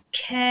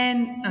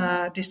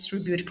can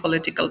distribute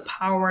political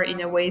power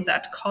in a way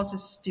that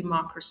causes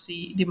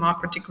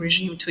democratic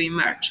regime to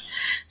emerge.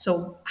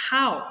 So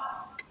how?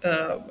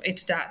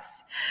 It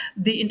does.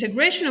 The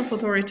integration of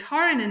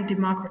authoritarian and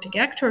democratic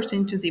actors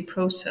into the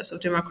process of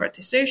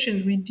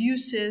democratization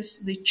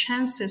reduces the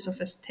chances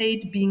of a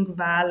state being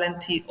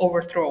violently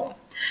overthrown.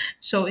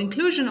 So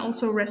inclusion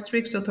also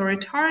restricts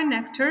authoritarian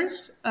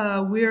actors,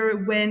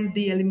 when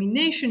the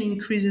elimination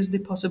increases the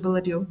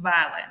possibility of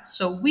violence.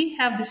 So we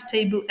have these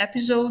table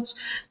episodes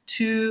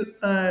to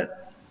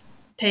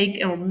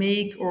take or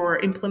make or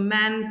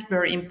implement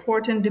very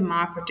important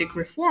democratic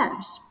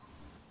reforms.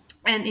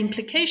 An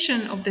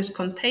implication of this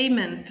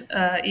containment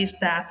is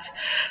that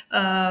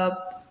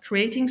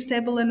creating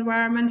stable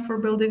environment for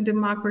building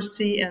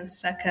democracy, and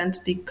second,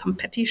 the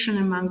competition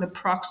among the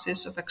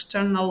proxies of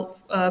external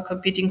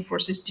competing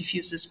forces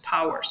diffuses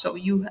power. So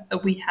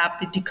we have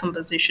the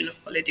decomposition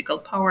of political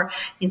power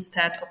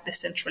instead of the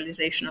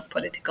centralization of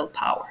political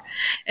power.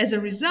 As a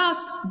result,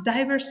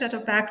 diverse set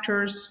of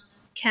actors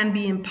can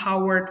be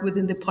empowered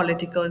within the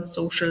political and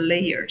social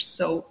layers.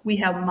 So we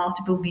have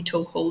multiple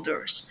veto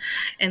holders.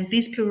 And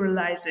this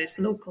pluralizes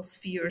local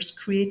spheres,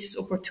 creates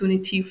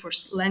opportunity for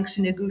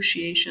lengthy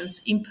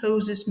negotiations,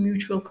 imposes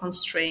mutual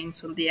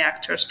constraints on the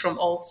actors from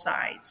all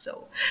sides.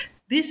 So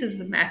this is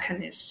the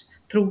mechanism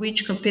through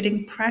which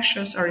competing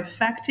pressures are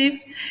effective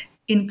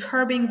in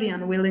curbing the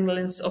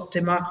unwillingness of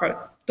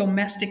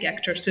domestic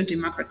actors to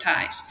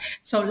democratize.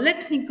 So let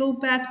me go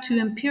back to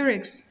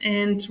empirics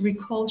and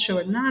recall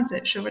Shevardnadze.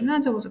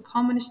 Shevardnadze was a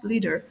communist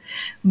leader,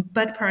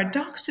 but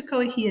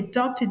paradoxically, he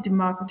adopted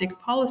democratic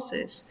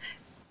policies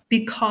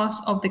because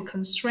of the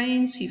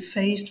constraints he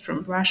faced from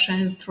Russia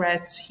and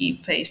threats he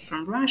faced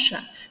from Russia.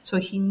 So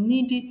he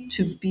needed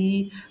to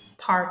be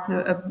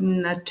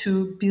to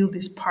build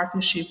this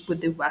partnership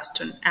with the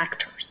Western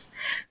actors.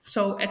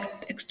 So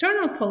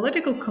external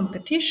political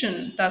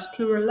competition thus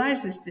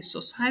pluralizes the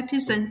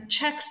societies and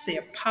checks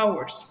their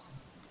powers.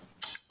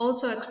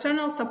 Also,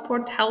 external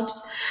support helps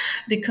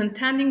the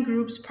contending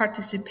groups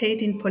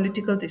participate in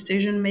political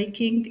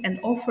decision-making and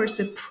offers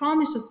the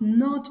promise of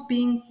not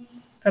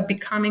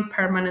becoming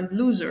permanent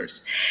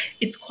losers.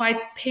 It's quite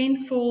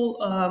painful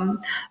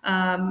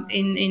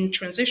in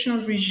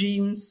transitional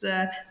regimes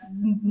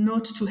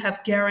not to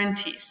have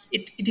guarantees.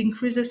 It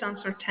increases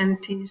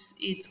uncertainties.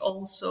 It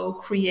also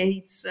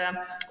creates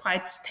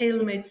quite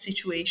stalemate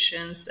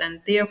situations,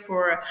 and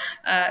therefore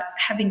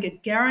having a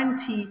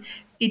guarantee,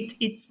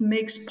 it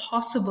makes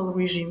possible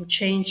regime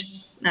change,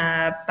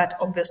 but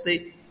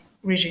obviously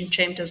regime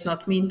change does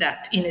not mean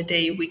that in a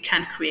day we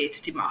can create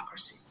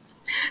democracy.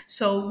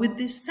 So with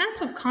this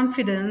sense of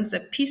confidence, a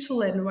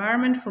peaceful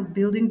environment for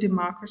building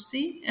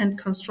democracy and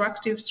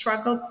constructive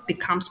struggle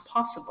becomes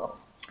possible.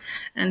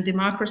 And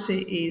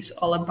democracy is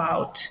all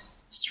about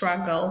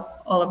struggle,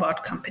 all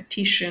about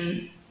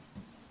competition,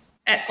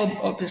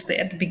 obviously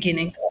at the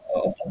beginning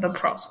of the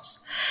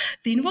process.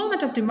 The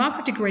involvement of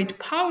democratic great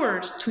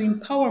powers to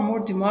empower more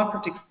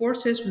democratic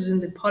forces within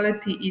the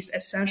polity is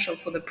essential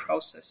for the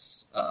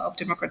process of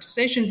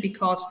democratization,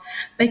 because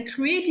by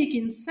creating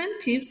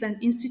incentives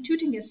and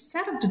instituting a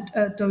set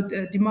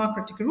of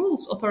democratic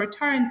rules,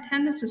 authoritarian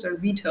tendencies are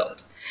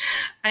vetoed.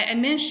 I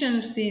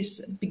mentioned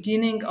this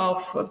beginning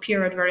of a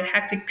period, very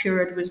hectic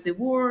period with the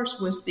wars,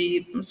 with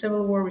the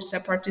civil war, with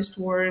separatist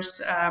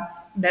wars,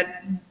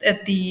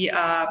 that the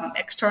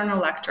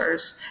external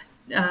actors,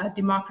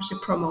 democracy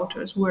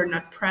promoters, were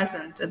not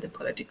present at the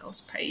political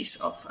space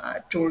of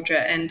Georgia,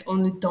 and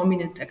only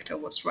dominant actor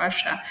was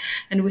Russia.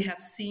 And we have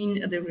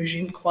seen the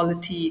regime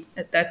quality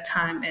at that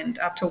time and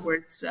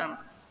afterwards.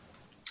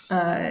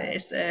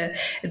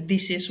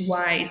 This is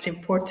why it's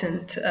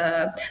important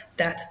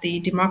that the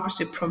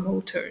democracy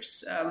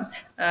promoters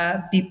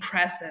be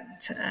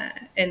present,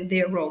 and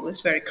their role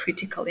is very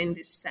critical in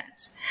this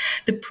sense.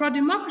 The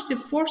pro-democracy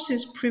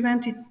forces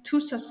prevented two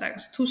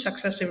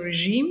successive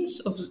regimes,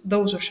 of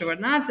those of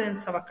Shevardnadze and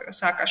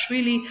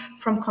Saakashvili,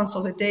 from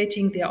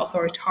consolidating their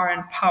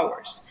authoritarian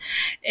powers.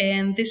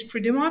 And these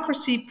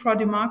pro-democracy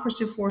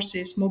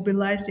forces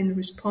mobilized in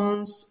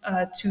response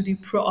to the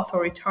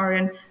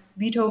pro-authoritarian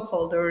veto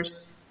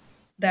holders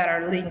that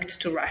are linked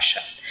to Russia.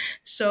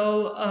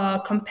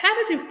 So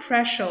competitive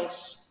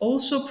pressures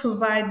also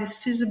provide the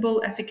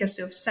feasible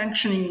efficacy of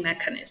sanctioning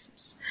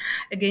mechanisms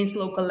against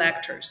local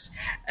actors.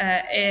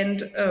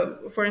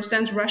 For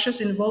instance, Russia's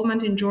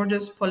involvement in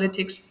Georgia's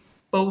politics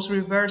both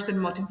reversed and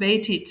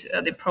motivated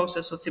the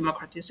process of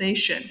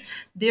democratization.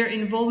 Their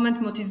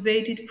involvement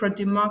motivated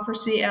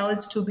pro-democracy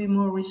elites to be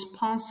more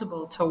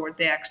responsible toward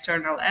their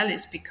external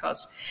allies,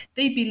 because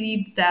they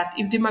believed that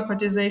if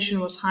democratization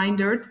was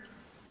hindered,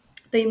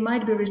 they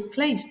might be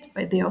replaced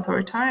by the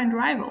authoritarian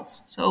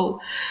rivals.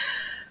 So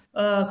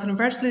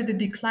conversely, the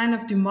decline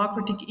of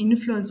democratic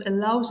influence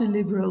allows the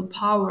liberal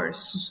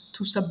powers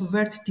to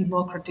subvert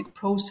democratic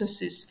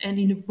processes and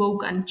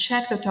invoke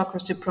unchecked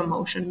autocracy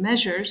promotion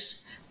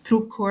measures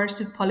through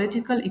coercive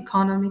political,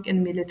 economic,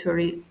 and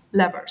military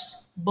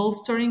levers,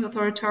 bolstering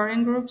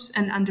authoritarian groups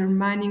and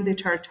undermining the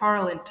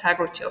territorial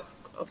integrity of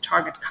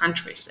target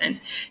countries. And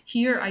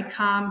here I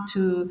come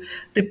to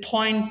the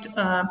point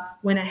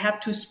when I have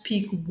to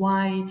speak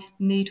why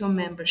NATO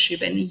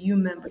membership and EU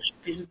membership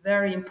is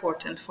very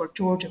important for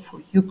Georgia,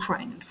 for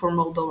Ukraine, and for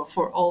Moldova,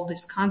 for all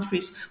these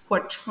countries who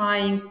are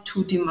trying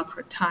to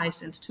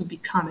democratize and to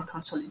become a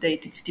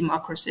consolidated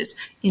democracies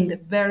in the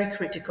very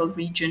critical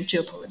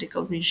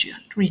geopolitical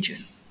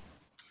region.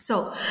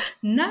 So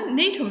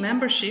NATO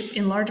membership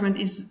enlargement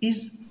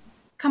is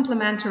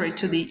complementary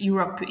to the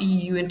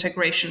Europe-EU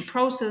integration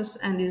process,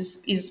 and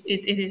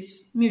it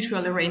is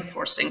mutually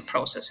reinforcing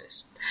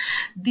processes.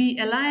 The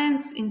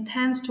alliance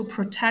intends to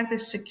protect the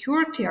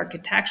security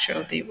architecture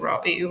of the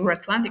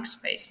Euro-Atlantic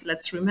space.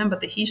 Let's remember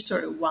the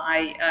history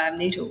why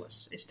NATO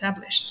was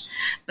established.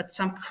 But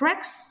some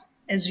cracks,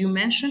 as you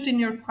mentioned in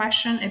your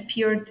question,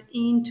 appeared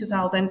in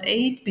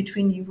 2008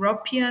 between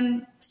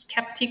European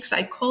skeptics.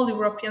 I call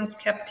European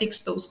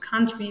skeptics those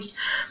countries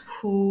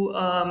who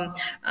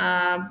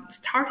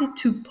started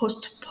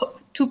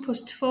to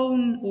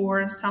postpone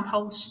or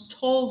somehow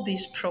stall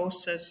this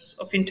process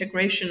of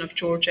integration of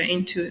Georgia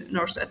into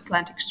North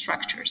Atlantic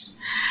structures.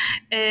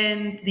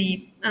 And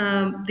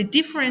the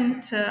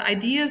different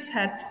ideas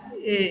had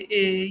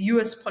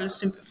U.S.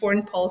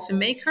 foreign policy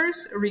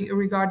makers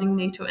regarding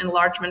NATO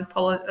enlargement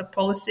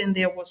policy, and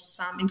there was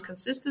some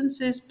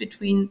inconsistencies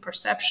between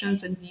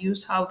perceptions and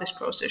views how this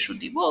process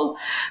should evolve.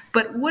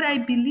 But what I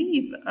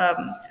believe,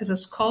 as a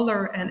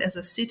scholar and as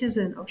a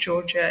citizen of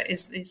Georgia,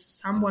 is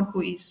someone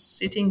who is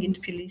sitting in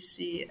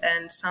Tbilisi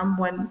and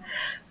someone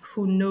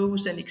who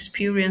knows and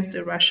experienced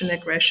the Russian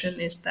aggression,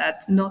 is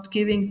that not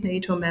giving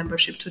NATO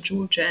membership to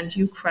Georgia and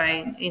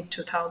Ukraine in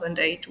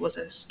 2008 was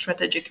a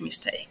strategic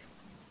mistake.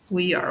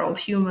 We are all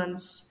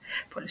humans,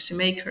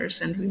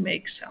 policymakers, and we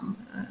make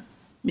some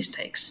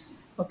mistakes,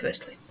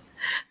 obviously.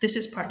 This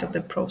is part of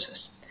the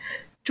process.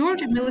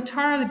 Georgia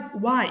militarily,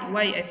 why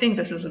I think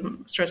this is a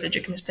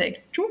strategic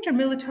mistake? Georgia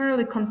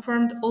militarily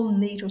confirmed all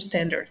NATO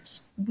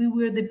standards. We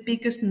were the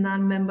biggest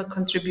non-member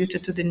contributor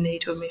to the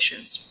NATO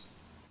missions.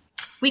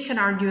 We can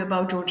argue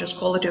about Georgia's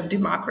quality of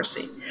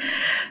democracy.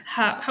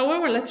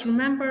 However, let's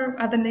remember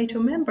other NATO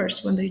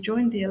members when they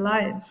joined the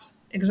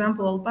alliance.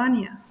 Example,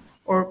 Albania,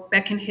 or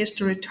back in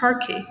history,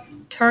 Turkey.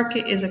 Turkey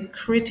is a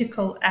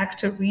critical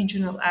actor,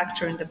 regional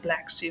actor in the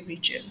Black Sea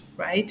region,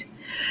 right?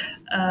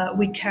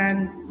 We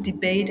can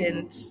debate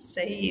and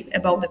say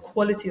about the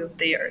quality of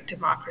their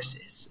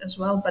democracies as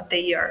well, but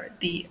they are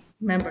the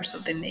members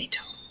of the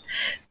NATO.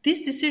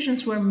 These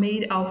decisions were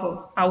made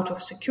out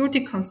of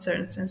security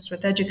concerns and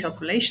strategic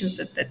calculations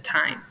at that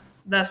time.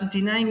 Thus,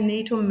 denying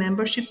NATO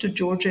membership to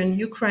Georgia and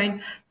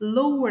Ukraine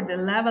lowered the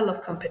level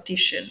of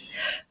competition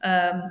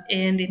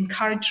and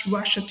encouraged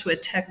Russia to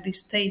attack these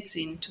states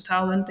in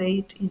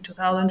 2008, in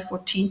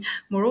 2014.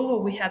 Moreover,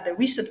 we had the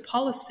reset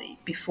policy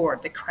before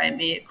the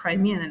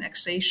Crimean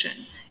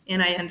annexation.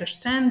 And I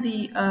understand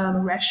the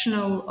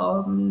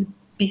rationale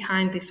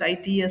behind these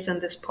ideas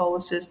and these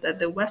policies that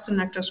the Western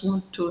actors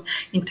want to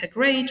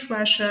integrate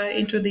Russia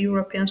into the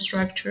European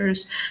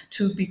structures,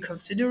 to be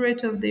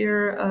considerate of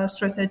their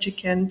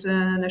strategic and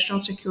national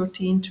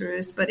security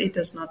interests, but it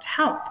does not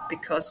help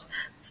because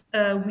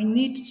we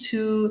need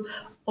to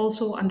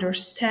also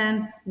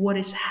understand what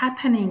is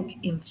happening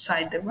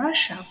inside the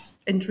Russia.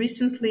 And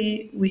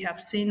recently we have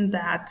seen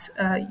that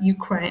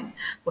Ukraine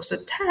was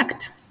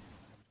attacked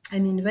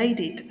and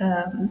invaded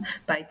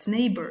by its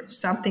neighbors,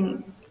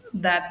 something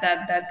that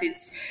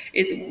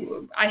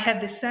I had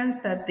the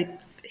sense that the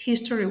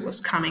history was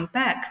coming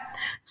back.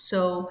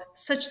 So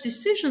such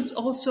decisions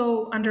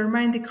also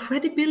undermine the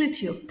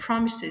credibility of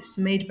promises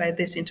made by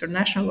these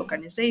international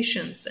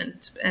organizations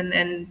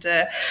and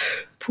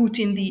put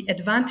in the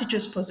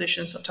advantageous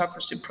positions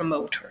autocracy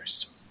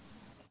promoters.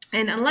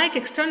 And unlike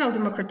external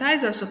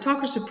democratizers,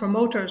 autocracy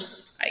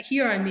promoters,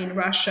 here I mean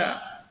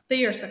Russia,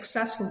 they are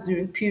successful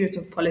during periods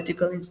of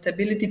political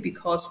instability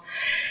because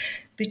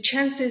the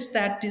chances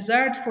that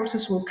desired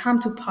forces will come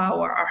to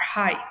power are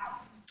high.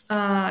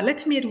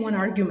 Let me add one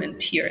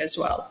argument here as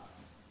well.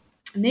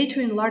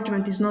 NATO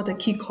enlargement is not a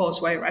key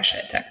cause why Russia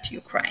attacked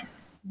Ukraine.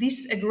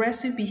 This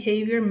aggressive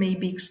behavior may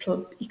be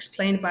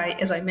explained by,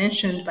 as I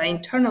mentioned, by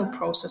internal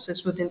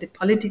processes within the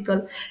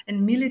political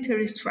and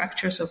military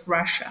structures of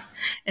Russia,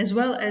 as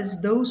well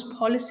as those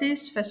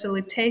policies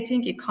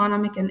facilitating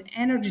economic and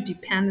energy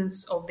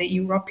dependence of the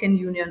European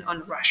Union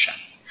on Russia.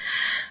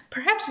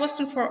 Perhaps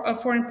Western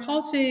foreign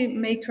policy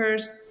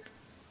makers,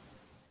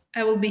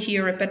 I will be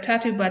here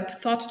repetitive, but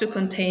thought to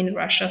contain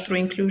Russia through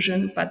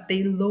inclusion, but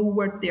they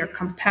lowered their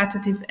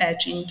competitive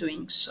edge in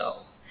doing so.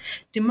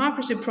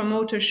 Democracy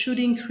promoters should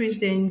increase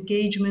their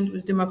engagement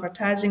with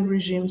democratizing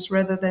regimes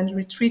rather than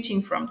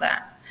retreating from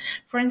them.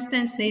 For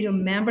instance, NATO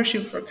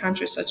membership for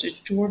countries such as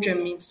Georgia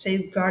means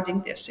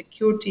safeguarding their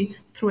security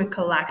through a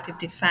collective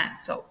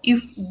defense. So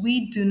if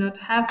we do not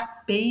have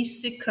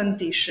basic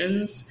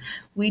conditions,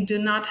 we do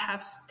not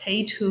have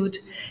statehood,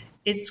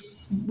 it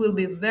will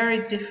be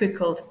very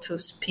difficult to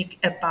speak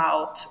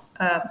about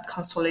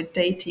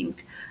consolidating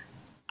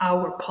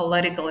our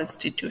political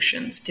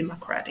institutions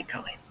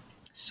democratically.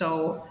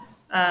 So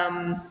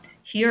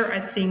here I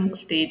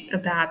think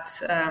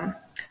that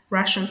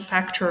Russian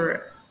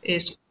factor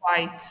is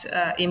quite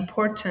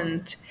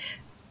important,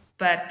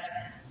 but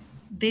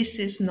this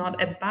is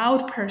not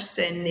about per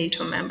se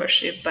NATO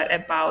membership, but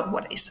about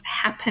what is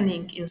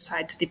happening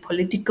inside the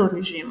political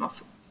regime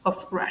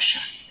of Russia,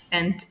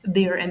 and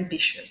they're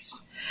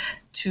ambitious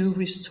to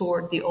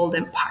restore the old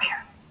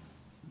empire.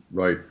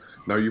 Right.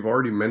 Now, you've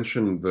already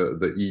mentioned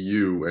the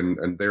EU,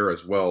 and there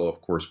as well,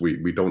 of course,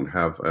 we don't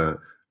have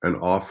an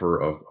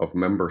offer of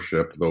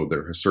membership, though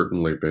there has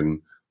certainly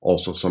been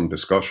also some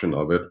discussion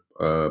of it,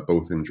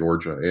 both in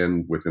Georgia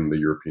and within the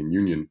European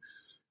Union.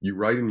 You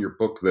write in your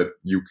book that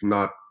you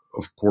cannot,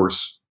 of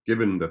course,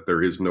 given that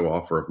there is no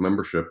offer of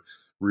membership,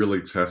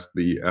 really test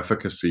the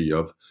efficacy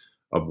of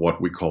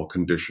what we call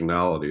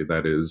conditionality.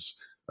 That is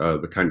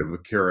the kind of the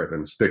carrot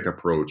and stick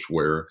approach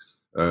where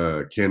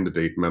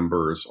candidate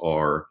members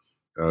are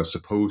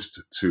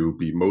supposed to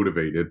be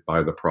motivated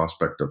by the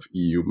prospect of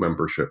EU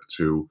membership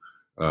to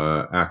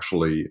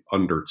actually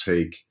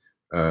undertake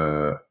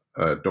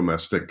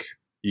domestic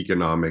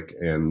economic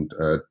and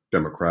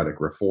democratic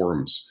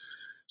reforms.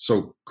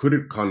 So could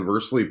it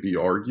conversely be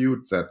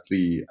argued that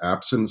the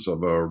absence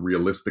of a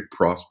realistic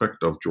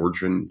prospect of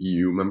Georgian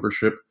EU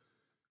membership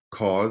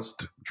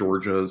caused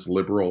Georgia's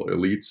liberal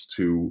elites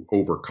to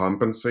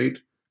overcompensate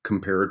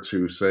compared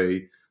to,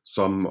 say,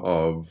 some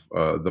of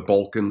the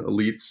Balkan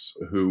elites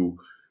who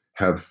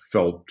have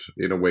felt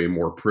in a way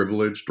more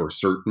privileged or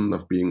certain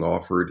of being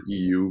offered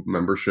EU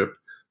membership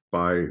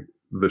by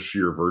the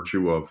sheer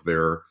virtue of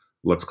their,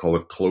 let's call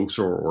it,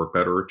 closer or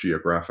better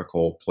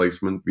geographical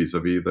placement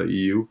vis-a-vis the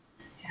EU?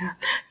 Yeah,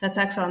 that's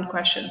an excellent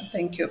question.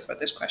 Thank you for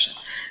this question.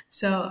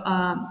 So,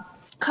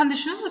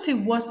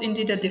 conditionality was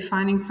indeed a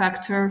defining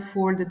factor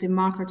for the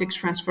democratic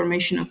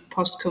transformation of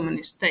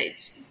post-communist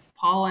states.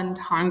 Poland,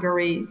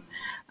 Hungary,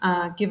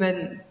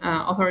 given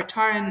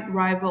authoritarian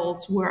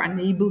rivals were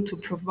unable to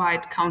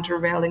provide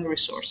countervailing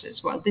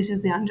resources. Well, this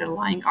is the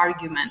underlying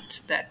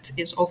argument that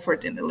is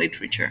offered in the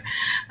literature.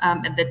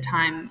 At that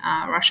time,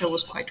 Russia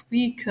was quite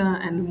weak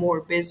and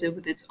more busy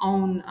with its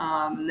own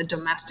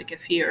domestic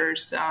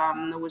affairs,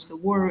 with the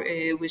war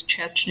with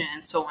Chechnya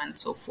and so on and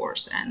so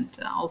forth, and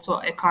also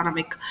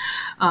economic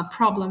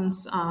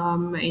problems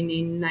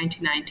in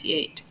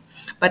 1998.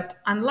 But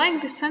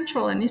unlike the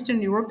Central and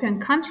Eastern European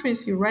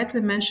countries, you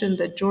rightly mentioned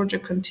that Georgia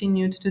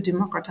continued to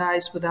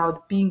democratize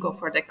without being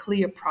offered a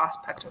clear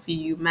prospect of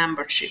EU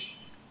membership.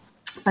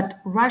 But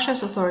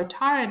Russia's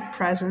authoritarian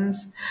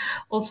presence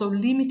also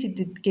limited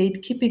the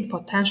gatekeeping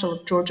potential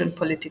of Georgian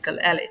political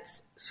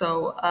elites.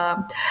 So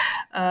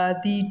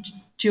the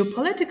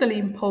geopolitically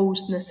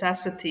imposed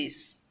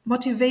necessities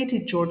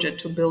motivated Georgia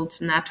to build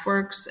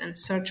networks and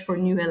search for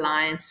new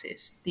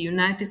alliances. The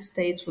United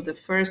States was the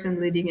first and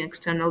leading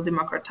external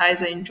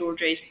democratizer in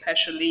Georgia,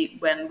 especially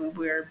when we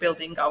were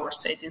building our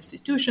state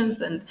institutions.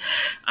 And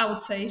I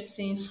would say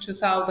since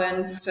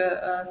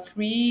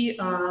 2003,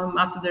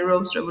 after the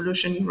Rose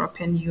Revolution,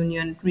 European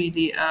Union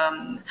really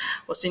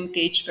was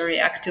engaged very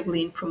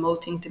actively in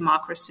promoting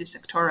democracy,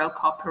 sectoral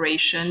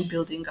cooperation,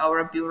 building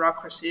our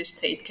bureaucracy,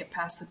 state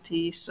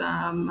capacities,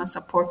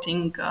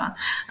 supporting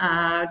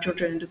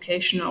Georgian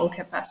educational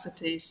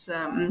capacities,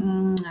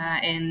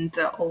 and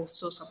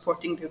also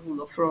supporting the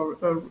rule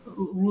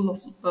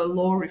of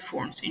law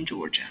reforms in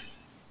Georgia.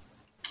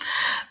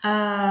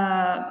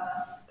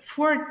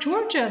 For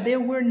Georgia,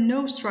 there were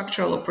no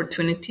structural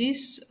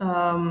opportunities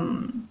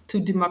to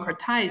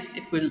democratize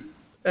if we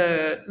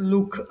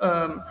look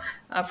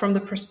from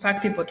the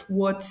perspective of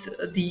what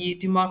the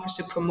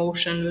democracy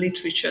promotion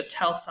literature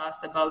tells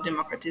us about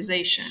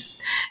democratization.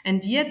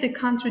 And yet the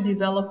country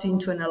developed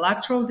into an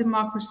electoral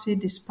democracy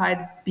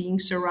despite being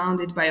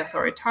surrounded by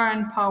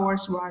authoritarian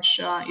powers,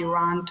 Russia,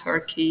 Iran,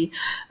 Turkey,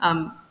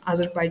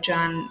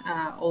 Azerbaijan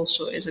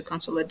also is a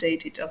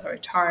consolidated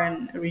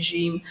authoritarian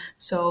regime.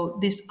 So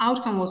this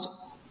outcome was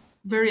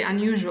very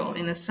unusual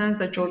in the sense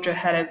that Georgia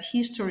had a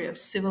history of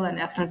civil and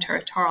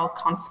ethno-territorial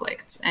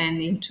conflicts.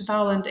 And in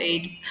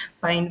 2008,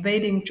 by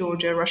invading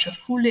Georgia, Russia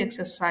fully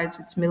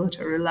exercised its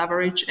military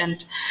leverage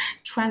and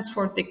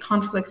transformed the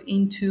conflict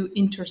into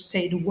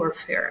interstate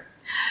warfare.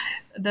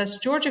 Thus,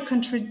 Georgia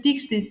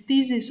contradicts the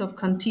thesis of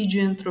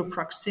contagion through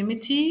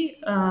proximity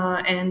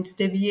and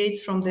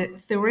deviates from the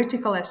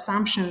theoretical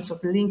assumptions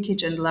of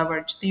linkage and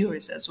leverage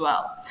theories as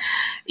well.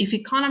 If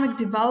economic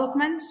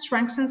development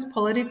strengthens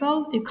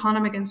political,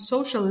 economic, and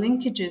social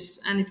linkages,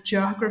 and if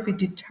geography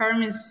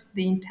determines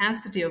the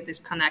intensity of these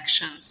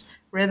connections,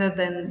 rather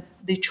than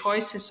the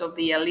choices of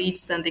the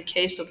elites, then the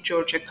case of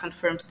Georgia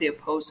confirms the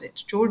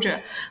opposite.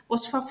 Georgia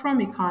was far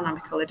from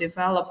economically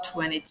developed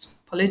when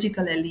its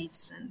political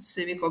elites and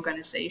civic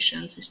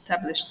organizations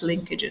established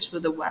linkages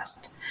with the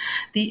West.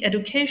 The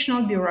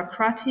educational,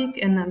 bureaucratic,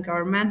 and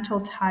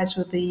non-governmental ties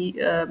with the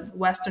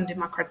Western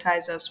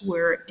democratizers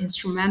were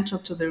instrumental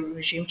to the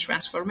regime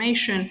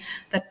transformation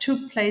that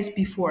took place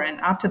before and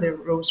after the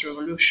Rose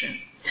Revolution.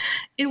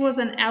 It was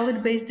an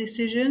elite-based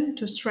decision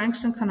to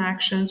strengthen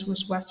connections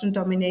with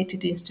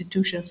Western-dominated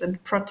institutions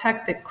and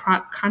protect the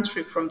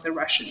country from the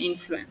Russian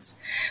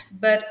influence.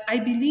 But I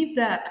believe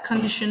that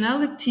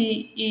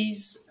conditionality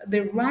is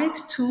the right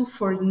tool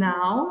for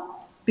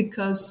now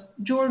because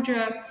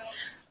Georgia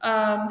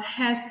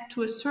has,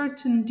 to a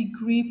certain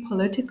degree,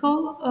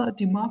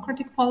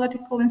 democratic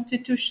political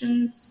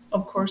institutions,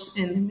 of course,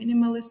 in the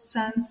minimalist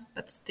sense,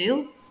 but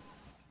still.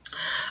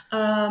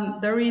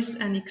 There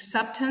is an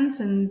acceptance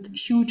and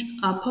huge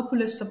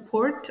popular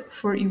support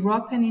for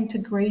European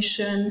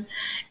integration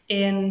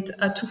and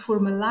to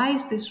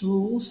formalize these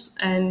rules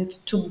and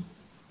to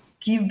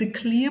give the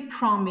clear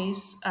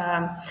promise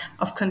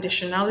of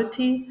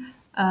conditionality.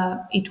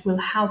 It will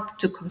help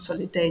to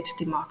consolidate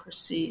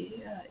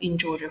democracy in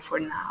Georgia for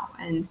now.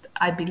 And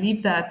I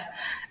believe that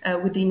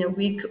within a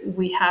week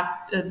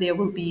there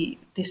will be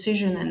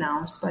decision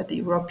announced by the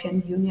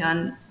European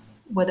Union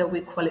whether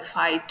we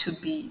qualify to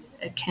be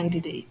a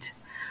candidate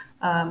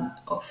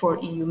for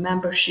EU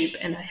membership.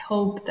 And I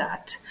hope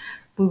that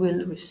we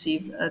will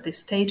receive the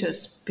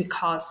status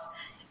because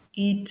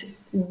it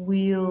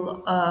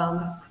will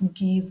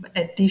give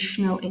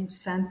additional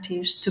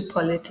incentives to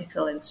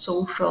political and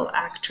social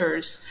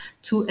actors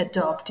to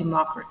adopt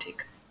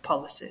democratic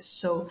policies.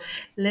 So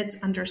let's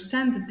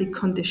understand that the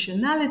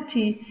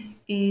conditionality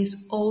is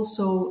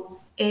also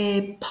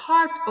a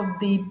part of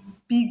the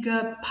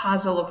bigger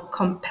puzzle of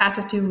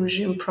competitive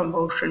regime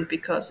promotion,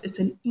 because it's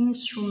an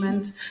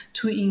instrument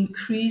to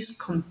increase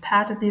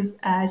competitive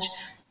edge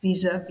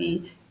vis-a-vis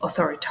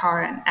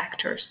authoritarian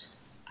actors.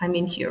 I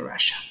mean here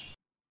Russia.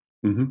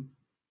 Mm-hmm.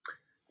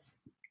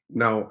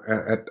 Now,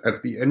 at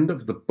the end of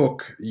the book,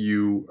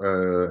 you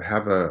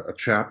have a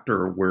chapter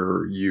where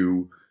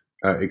you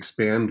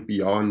expand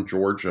beyond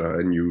Georgia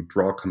and you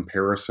draw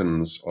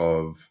comparisons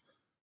of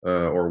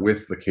or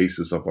with the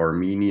cases of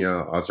Armenia,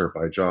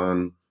 Azerbaijan,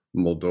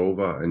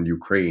 Moldova, and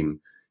Ukraine.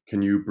 Can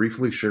you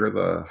briefly share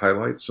the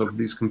highlights of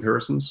these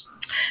comparisons?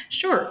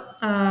 Sure.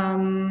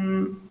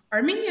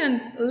 Armenia,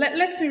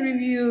 let me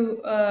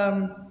review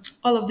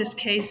all of these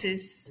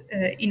cases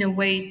in a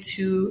way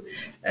to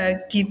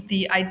give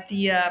the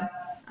idea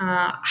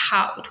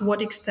how, to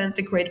what extent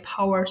the great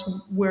powers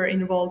were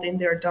involved in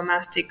their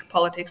domestic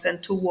politics, and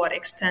to what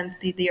extent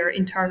their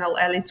internal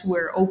elites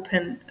were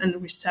open and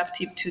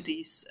receptive to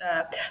these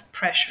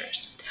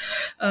pressures.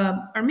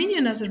 Armenia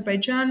and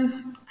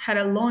Azerbaijan had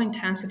a low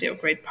intensity of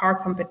great power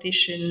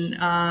competition.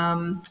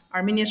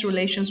 Armenia's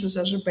relations with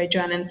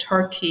Azerbaijan and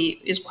Turkey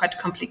is quite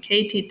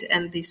complicated,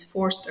 and this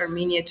forced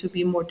Armenia to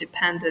be more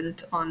dependent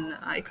on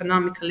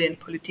economically and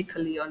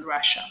politically on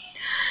Russia.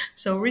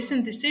 So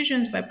recent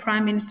decisions by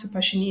Prime Minister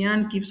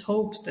Pashinyan gives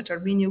hopes that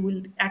Armenia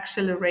will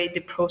accelerate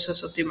the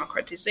process of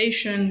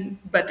democratization,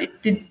 but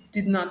it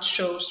did not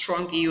show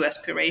strong EU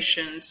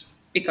aspirations,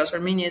 because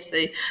Armenia is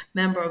the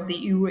member of the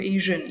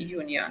Eurasian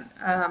Union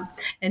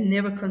and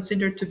never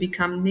considered to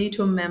become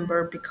NATO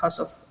member because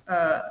of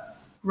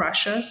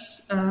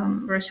Russia's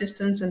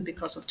resistance and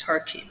because of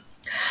Turkey.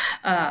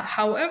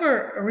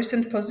 However, a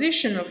recent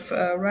position of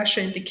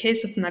Russia in the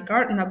case of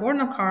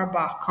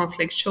Nagorno-Karabakh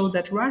conflict showed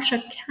that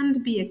Russia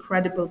can't be a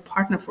credible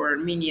partner for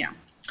Armenia.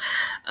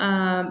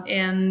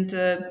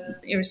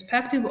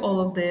 Irrespective of all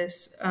of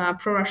this,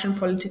 pro-Russian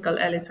political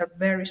elites are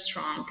very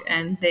strong,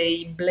 and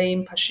they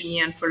blame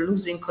Pashinyan for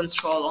losing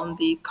control on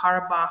the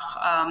Karabakh,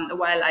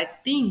 while I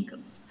think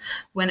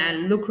when I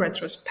look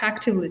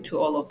retrospectively to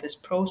all of these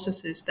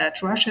processes,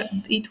 that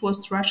it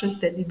was Russia's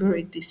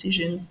deliberate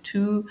decision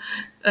to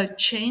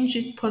change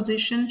its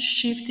position,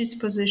 shift its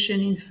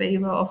position in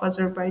favor of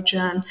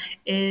Azerbaijan,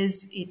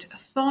 as it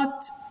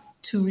thought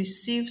to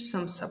receive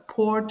some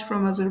support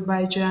from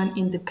Azerbaijan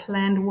in the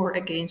planned war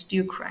against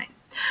Ukraine.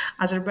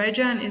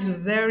 Azerbaijan is a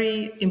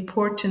very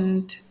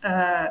important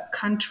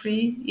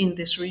country in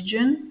this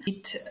region.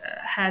 It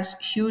has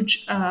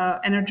huge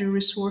energy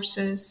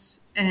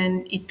resources,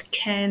 and it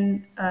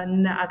can,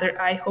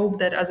 I hope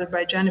that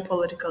Azerbaijani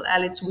political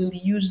elites will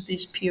use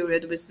this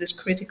period, with this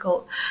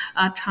critical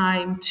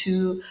time,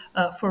 to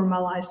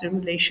formalize the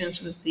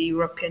relations with the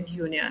European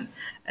Union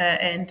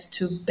and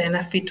to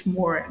benefit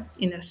more,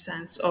 in a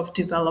sense, of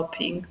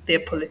developing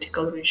their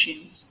political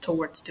regimes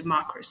towards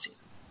democracy.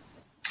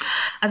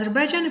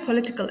 Azerbaijani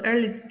political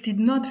elites did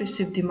not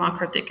receive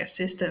democratic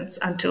assistance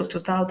until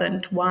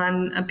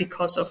 2001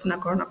 because of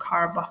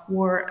Nagorno-Karabakh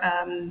war,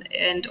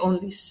 and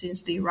only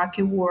since the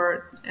Iraqi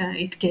war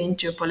it gained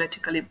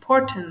geopolitical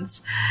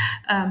importance.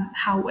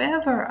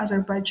 However,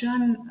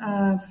 Azerbaijan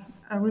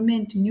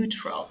remained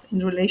neutral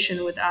in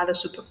relation with other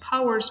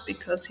superpowers,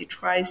 because he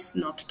tries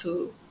not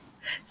to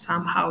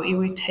somehow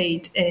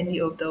irritate any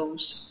of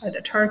those, either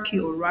Turkey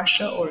or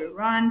Russia or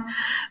Iran.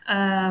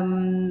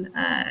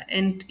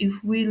 And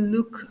if we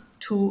look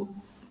to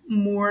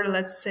more,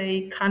 let's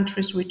say,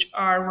 countries which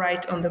are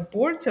right on the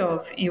border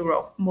of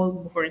Europe,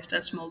 for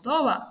instance,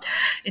 Moldova,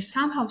 is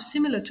somehow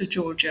similar to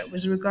Georgia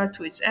with regard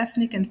to its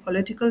ethnic and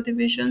political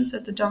divisions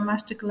at the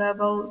domestic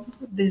level.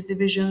 These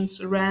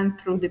divisions ran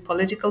through the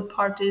political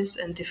parties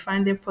and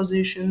defined their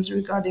positions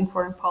regarding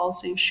foreign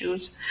policy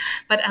issues.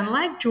 But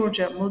unlike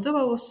Georgia,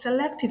 Moldova was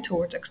selective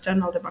towards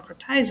external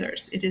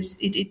democratizers.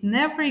 It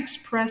never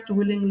expressed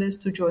willingness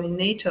to join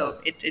NATO.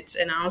 It's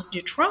announced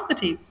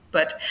neutrality.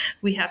 But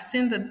we have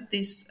seen that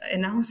this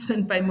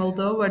announcement by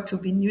Moldova to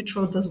be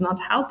neutral does not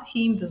help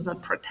him, does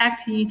not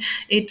protect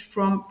it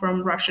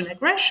from Russian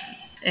aggression.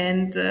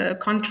 And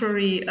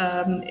contrary,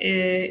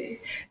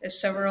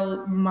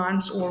 several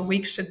months or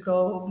weeks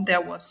ago,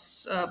 there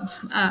was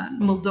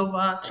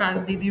Moldova,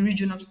 the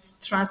region of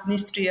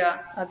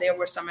Transnistria, there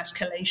were some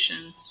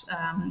escalations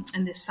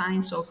and the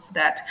signs of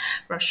that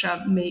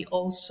Russia may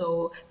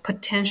also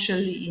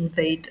potentially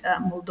invade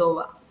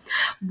Moldova.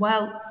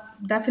 While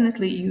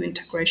definitely EU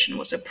integration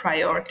was a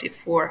priority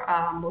for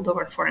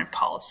Moldovan foreign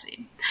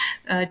policy,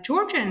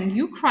 Georgia and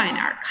Ukraine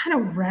are kind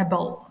of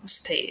rebel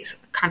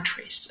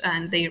countries,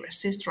 and they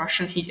resist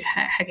Russian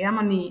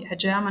hegemony,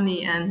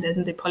 and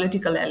then the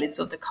political elites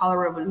of the color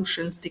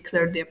revolutions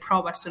declared their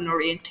pro-Western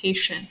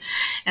orientation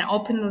and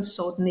openly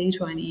sought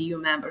NATO and EU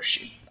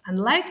membership.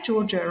 Unlike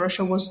Georgia,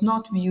 Russia was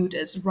not viewed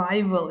as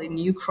rival in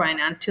Ukraine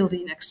until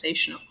the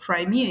annexation of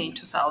Crimea in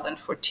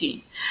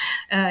 2014,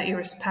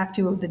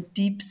 irrespective of the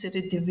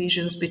deep-seated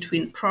divisions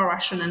between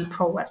pro-Russian and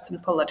pro-Western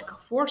political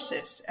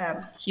forces.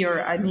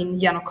 Here, I mean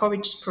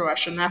Yanukovych's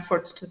pro-Russian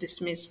efforts to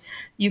dismiss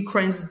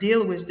Ukraine's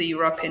deal with the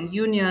European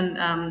Union,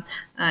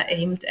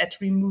 aimed at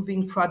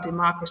removing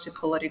pro-democracy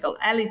political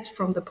elites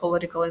from the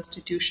political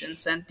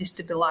institutions and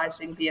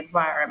destabilizing the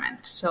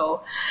environment.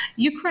 So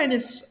Ukraine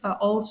is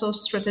also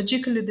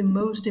strategically the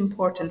most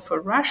important for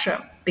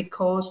Russia,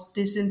 because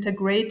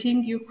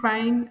disintegrating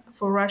Ukraine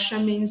for Russia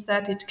means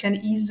that it can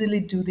easily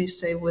do the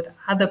same with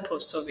other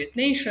post-Soviet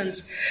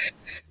nations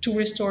to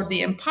restore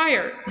the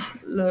empire.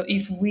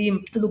 If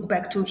we look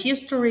back to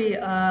history,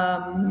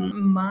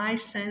 my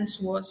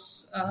sense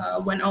was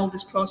when all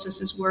these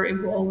processes were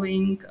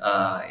evolving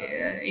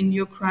in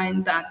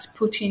Ukraine that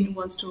Putin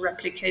wants to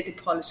replicate the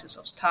policies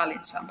of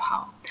Stalin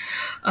somehow.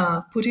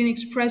 Putin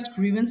expressed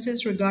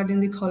grievances regarding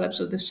the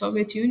collapse of the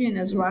Soviet Union,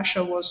 as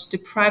Russia was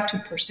deprived to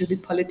pursue the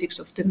politics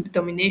of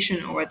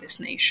domination over these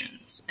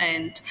nations.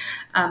 And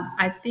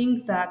I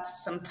think that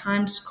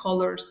sometimes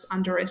scholars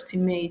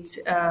underestimate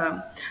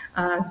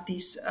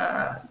these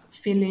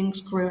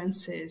feelings,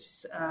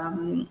 grievances,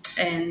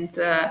 and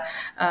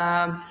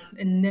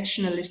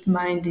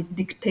nationalist-minded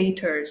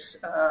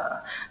dictators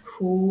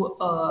who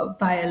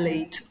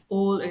violate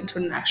all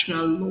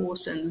international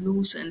laws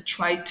and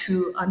try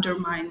to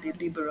undermine the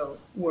liberal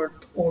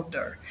world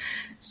order.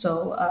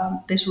 So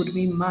this would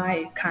be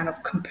my kind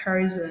of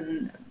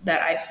comparison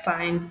that I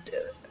find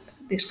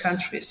these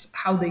countries,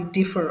 how they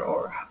differ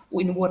or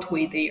in what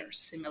way they are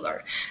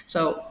similar.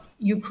 So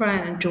Ukraine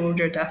and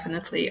Georgia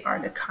definitely are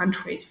the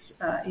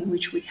countries in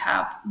which we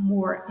have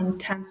more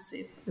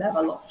intensive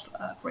level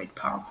of great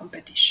power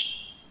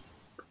competition.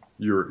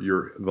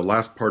 The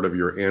last part of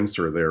your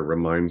answer there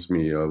reminds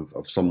me of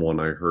someone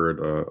I heard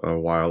a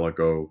while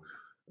ago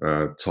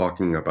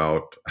talking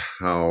about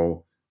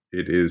how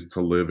it is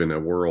to live in a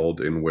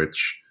world in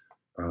which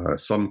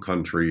some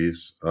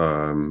countries,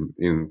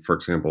 for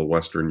example,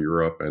 Western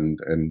Europe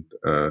and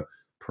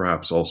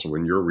perhaps also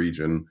in your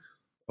region,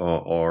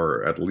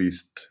 are at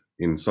least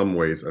in some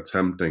ways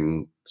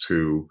attempting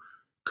to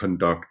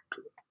conduct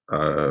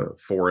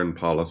foreign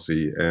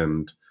policy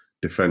and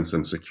defense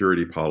and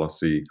security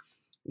policy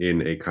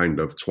in a kind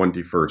of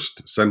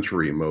 21st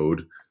century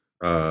mode,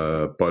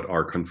 but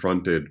are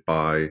confronted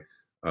by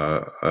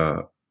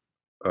a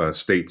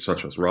state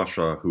such as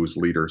Russia, whose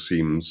leader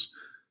seems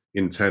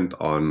intent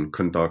on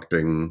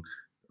conducting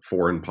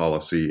foreign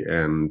policy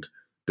and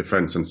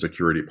defense and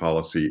security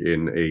policy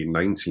in a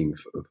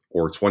 19th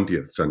or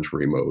 20th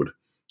century mode,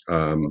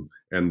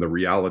 and the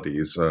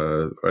realities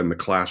and the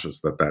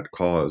clashes that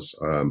cause.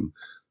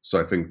 So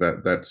I think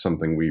that that's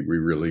something we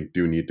really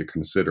do need to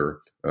consider,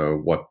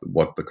 what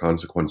the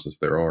consequences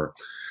there are.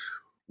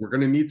 We're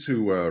going to need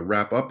to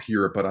wrap up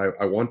here, but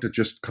I want to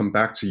just come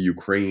back to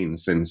Ukraine,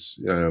 since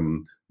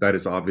that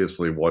is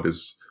obviously what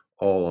is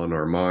all on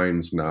our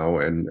minds now,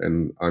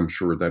 and I'm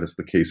sure that is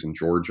the case in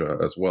Georgia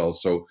as well.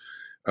 So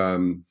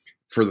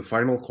for the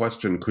final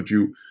question, could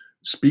you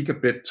speak a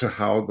bit to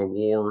how the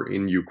war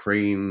in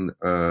Ukraine,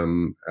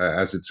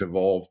 as it's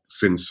evolved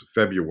since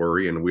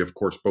February, and we of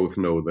course both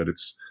know that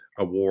it's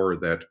a war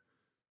that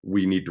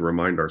we need to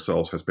remind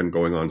ourselves has been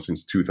going on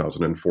since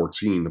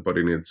 2014, but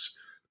in its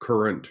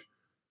current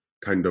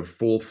kind of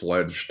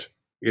full-fledged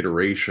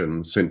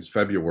iteration since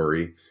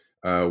February,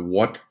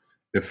 what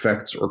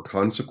effects or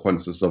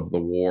consequences of the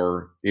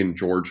war in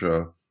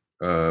Georgia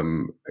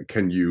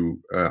can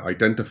you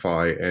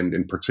identify? And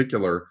in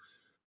particular,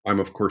 I'm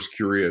of course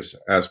curious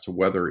as to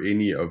whether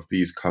any of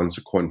these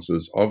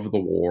consequences of the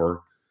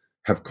war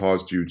have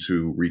caused you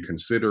to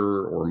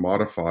reconsider or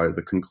modify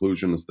the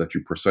conclusions that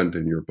you present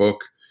in your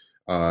book,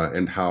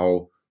 and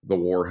how the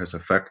war has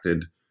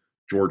affected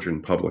Georgian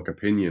public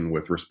opinion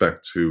with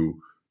respect to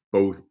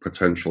both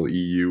potential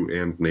EU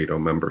and NATO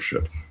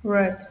membership.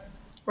 Right.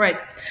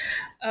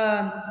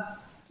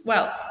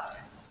 Well,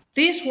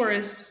 this war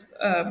is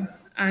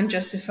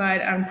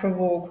unjustified,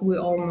 unprovoked. We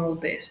all know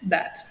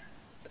that.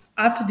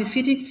 After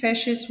defeating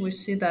fascists, we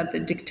see that the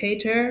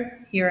dictator,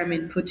 here I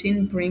mean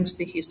Putin, brings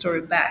the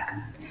history back.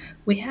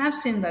 We have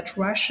seen that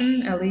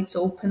Russian elites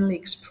openly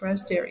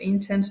express their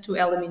intent to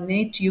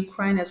eliminate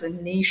Ukraine as a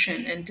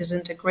nation and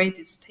disintegrate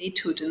its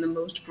statehood in the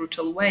most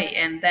brutal way.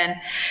 And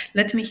then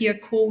let me here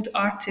quote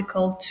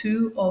Article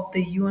 2 of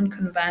the UN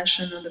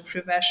Convention on the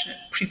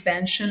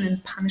Prevention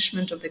and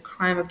Punishment of the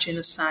Crime of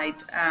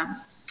Genocide,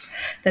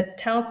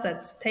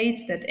 that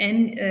states that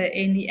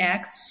any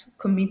acts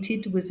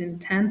committed with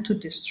intent to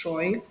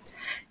destroy,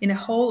 in a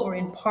whole or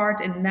in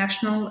part, a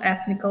national,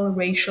 ethnical,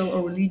 racial,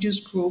 or religious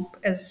group,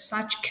 as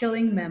such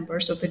killing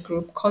members of the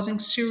group, causing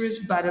serious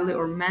bodily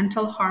or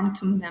mental harm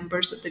to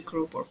members of the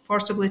group, or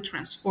forcibly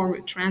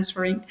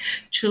transferring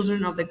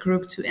children of the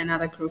group to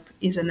another group,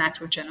 is an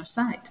act of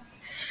genocide.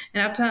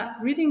 And after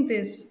reading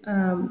this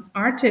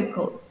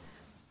article,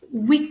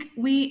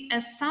 we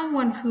as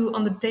someone who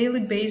on a daily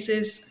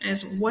basis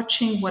is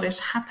watching what is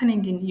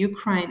happening in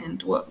Ukraine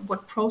and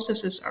what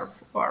processes are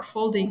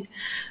unfolding,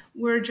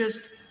 we're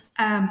just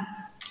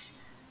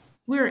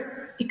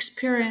we're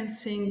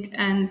experiencing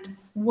and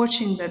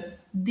watching that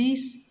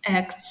these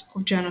acts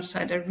of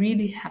genocide are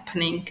really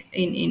happening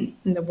in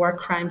the war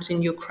crimes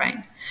in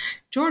Ukraine.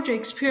 Georgia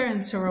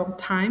experienced several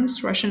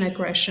times Russian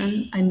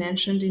aggression. I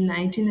mentioned in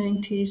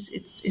 1990s,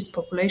 its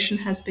population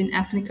has been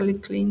ethnically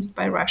cleansed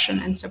by Russian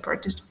and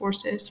separatist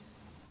forces.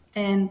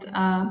 And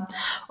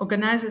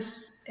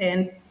organizers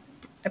and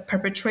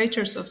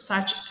perpetrators of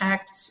such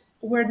acts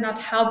were not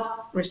held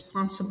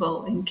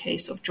responsible in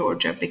case of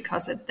Georgia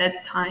because at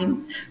that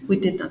time we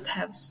did not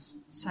have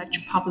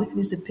such public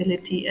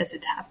visibility as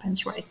it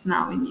happens right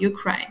now in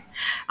Ukraine.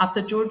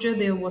 After Georgia,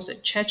 there was a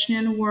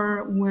Chechen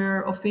war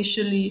where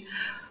officially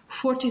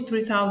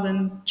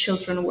 43,000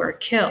 children were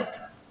killed.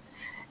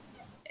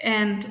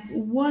 And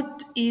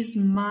what is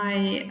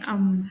my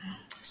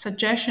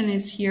suggestion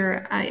is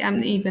here,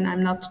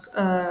 I'm not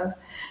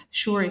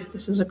sure if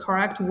this is a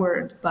correct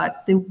word,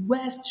 but the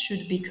West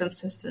should be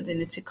consistent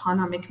in its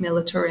economic,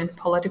 military, and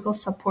political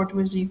support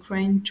with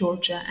Ukraine,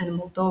 Georgia, and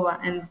Moldova,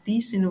 and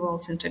this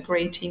involves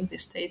integrating the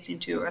states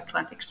into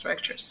Euro-Atlantic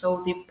structure.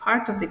 So the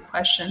part of the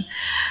question,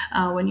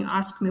 when you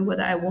ask me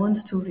whether I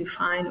want to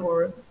refine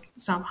or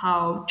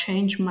somehow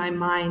change my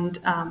mind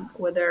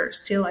whether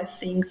still I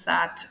think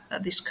that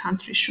this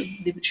country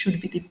should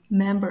be the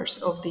members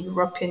of the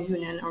European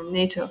Union or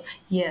NATO.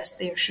 Yes,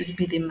 they should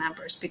be the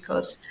members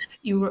because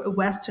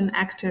Western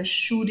actors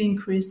should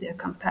increase their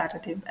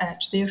competitive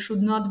edge. They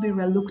should not be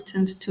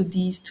reluctant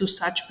to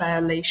such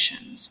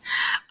violations.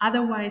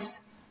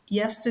 Otherwise,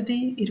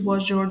 yesterday it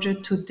was Georgia,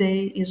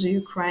 today is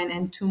Ukraine,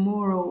 and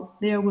tomorrow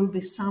there will be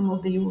some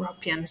of the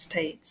European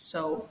states.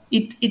 So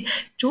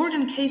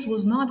Georgian case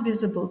was not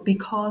visible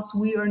because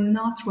we are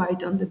not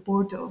right on the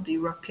border of the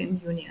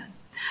European Union.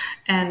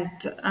 And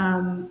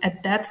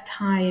at that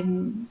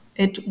time,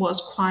 it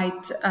was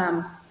quite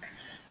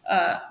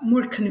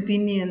more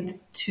convenient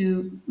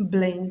to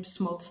blame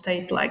small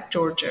state like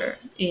Georgia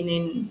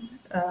in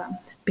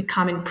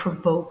becoming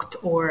provoked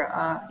or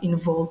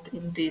involved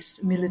in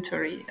this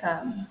military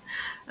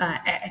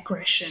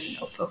aggression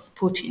of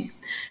Putin.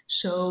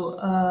 So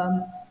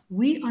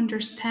we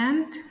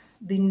understand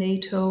the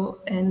NATO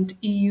and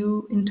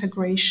EU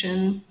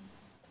integration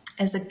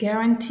as a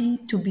guarantee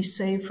to be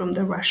safe from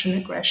the Russian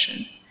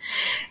aggression.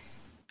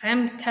 I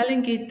am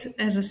telling it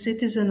as a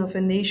citizen of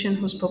a nation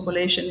whose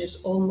population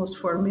is almost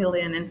 4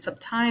 million, and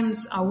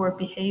sometimes our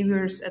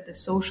behaviors at the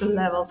social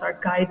levels are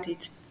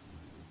guided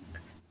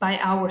by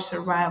our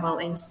survival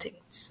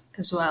instincts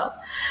as well.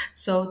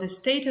 So the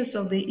status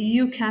of the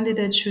EU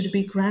candidate should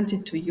be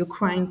granted to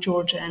Ukraine,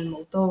 Georgia, and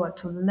Moldova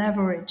to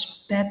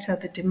leverage better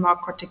the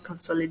democratic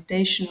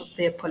consolidation of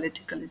their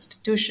political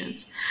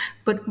institutions.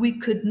 But we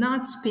could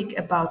not speak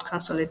about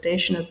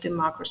consolidation of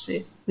democracy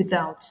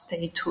without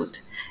statehood,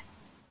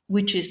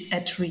 which is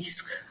at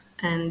risk,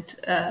 and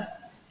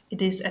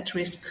it is at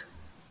risk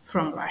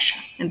from Russia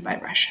and by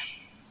Russia.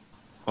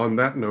 On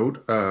that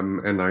note,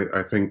 and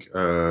I think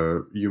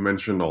you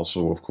mentioned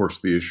also, of course,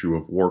 the issue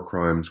of war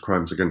crimes,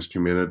 crimes against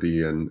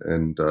humanity,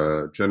 and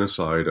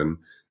genocide,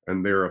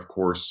 and there, of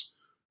course,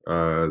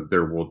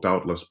 there will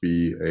doubtless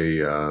be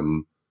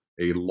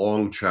a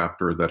long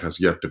chapter that has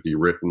yet to be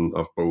written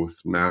of both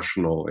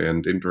national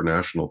and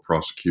international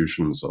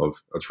prosecutions of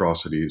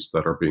atrocities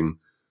that are being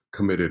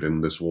committed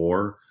in this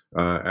war.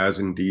 As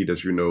indeed,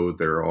 as you know,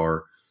 there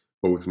are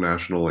both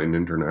national and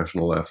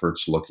international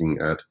efforts looking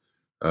at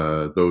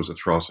those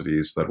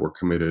atrocities that were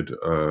committed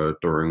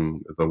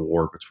during the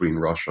war between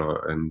Russia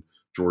and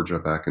Georgia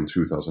back in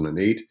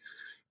 2008.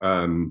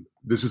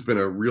 This has been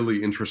a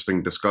really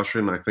interesting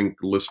discussion. I think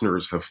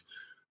listeners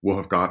will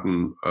have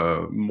gotten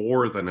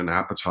more than an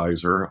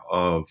appetizer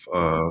of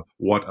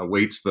what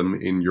awaits them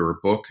in your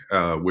book,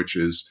 which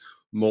is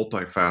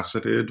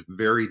multifaceted,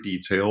 very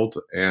detailed,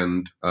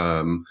 and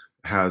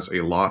has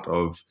a lot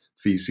of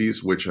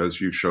theses, which, as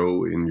you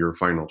show in your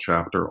final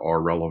chapter,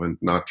 are relevant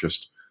not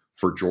just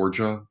for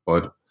Georgia,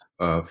 but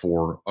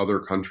for other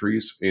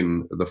countries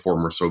in the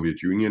former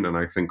Soviet Union, and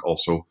I think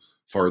also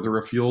farther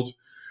afield.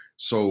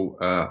 So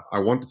I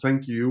want to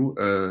thank you,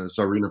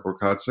 Zarina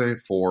Burkadze,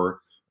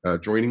 for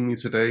joining me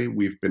today.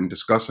 We've been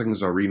discussing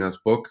Zarina's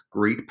book,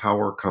 Great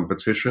Power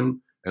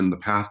Competition and the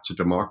Path to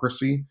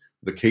Democracy,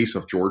 The Case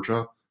of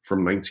Georgia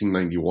from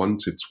 1991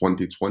 to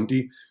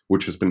 2020,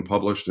 which has been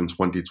published in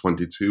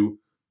 2022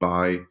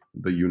 by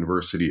the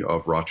University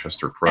of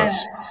Rochester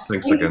Press.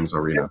 Thanks again,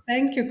 Zarina.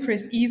 Thank you,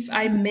 Chris. If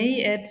I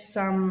may add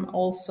some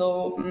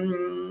also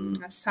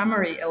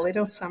a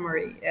little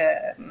summary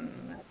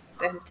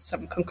and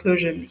some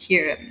conclusion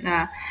here.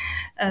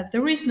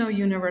 There is no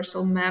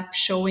universal map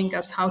showing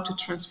us how to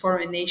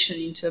transform a nation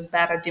into a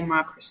better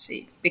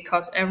democracy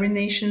because every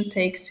nation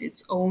takes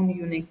its own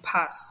unique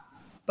path.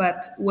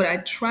 But what I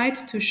tried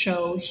to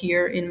show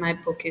here in my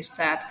book is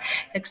that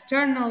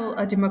external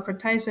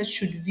democratizers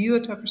should view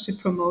autocracy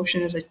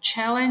promotion as a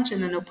challenge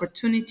and an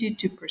opportunity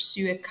to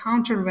pursue a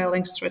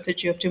countervailing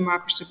strategy of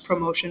democracy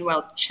promotion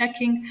while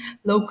checking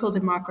local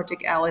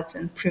democratic elites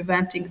and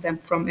preventing them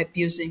from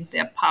abusing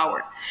their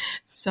power.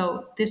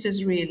 So this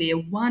is really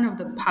one of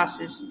the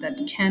passes that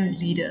can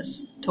lead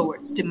us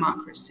towards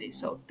democracy.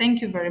 So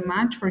thank you very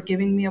much for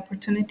giving me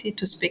opportunity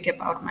to speak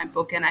about my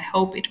book, and I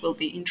hope it will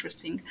be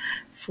interesting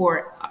for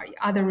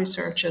other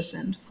researchers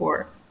and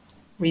for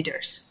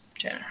readers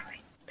generally.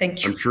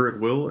 Thank you. I'm sure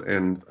it will,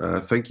 and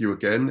thank you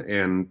again.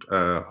 And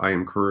I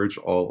encourage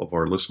all of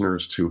our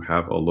listeners to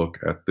have a look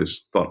at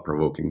this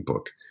thought-provoking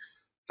book.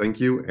 Thank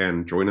you,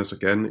 and join us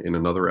again in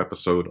another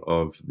episode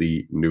of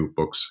the New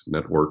Books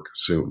Network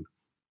soon.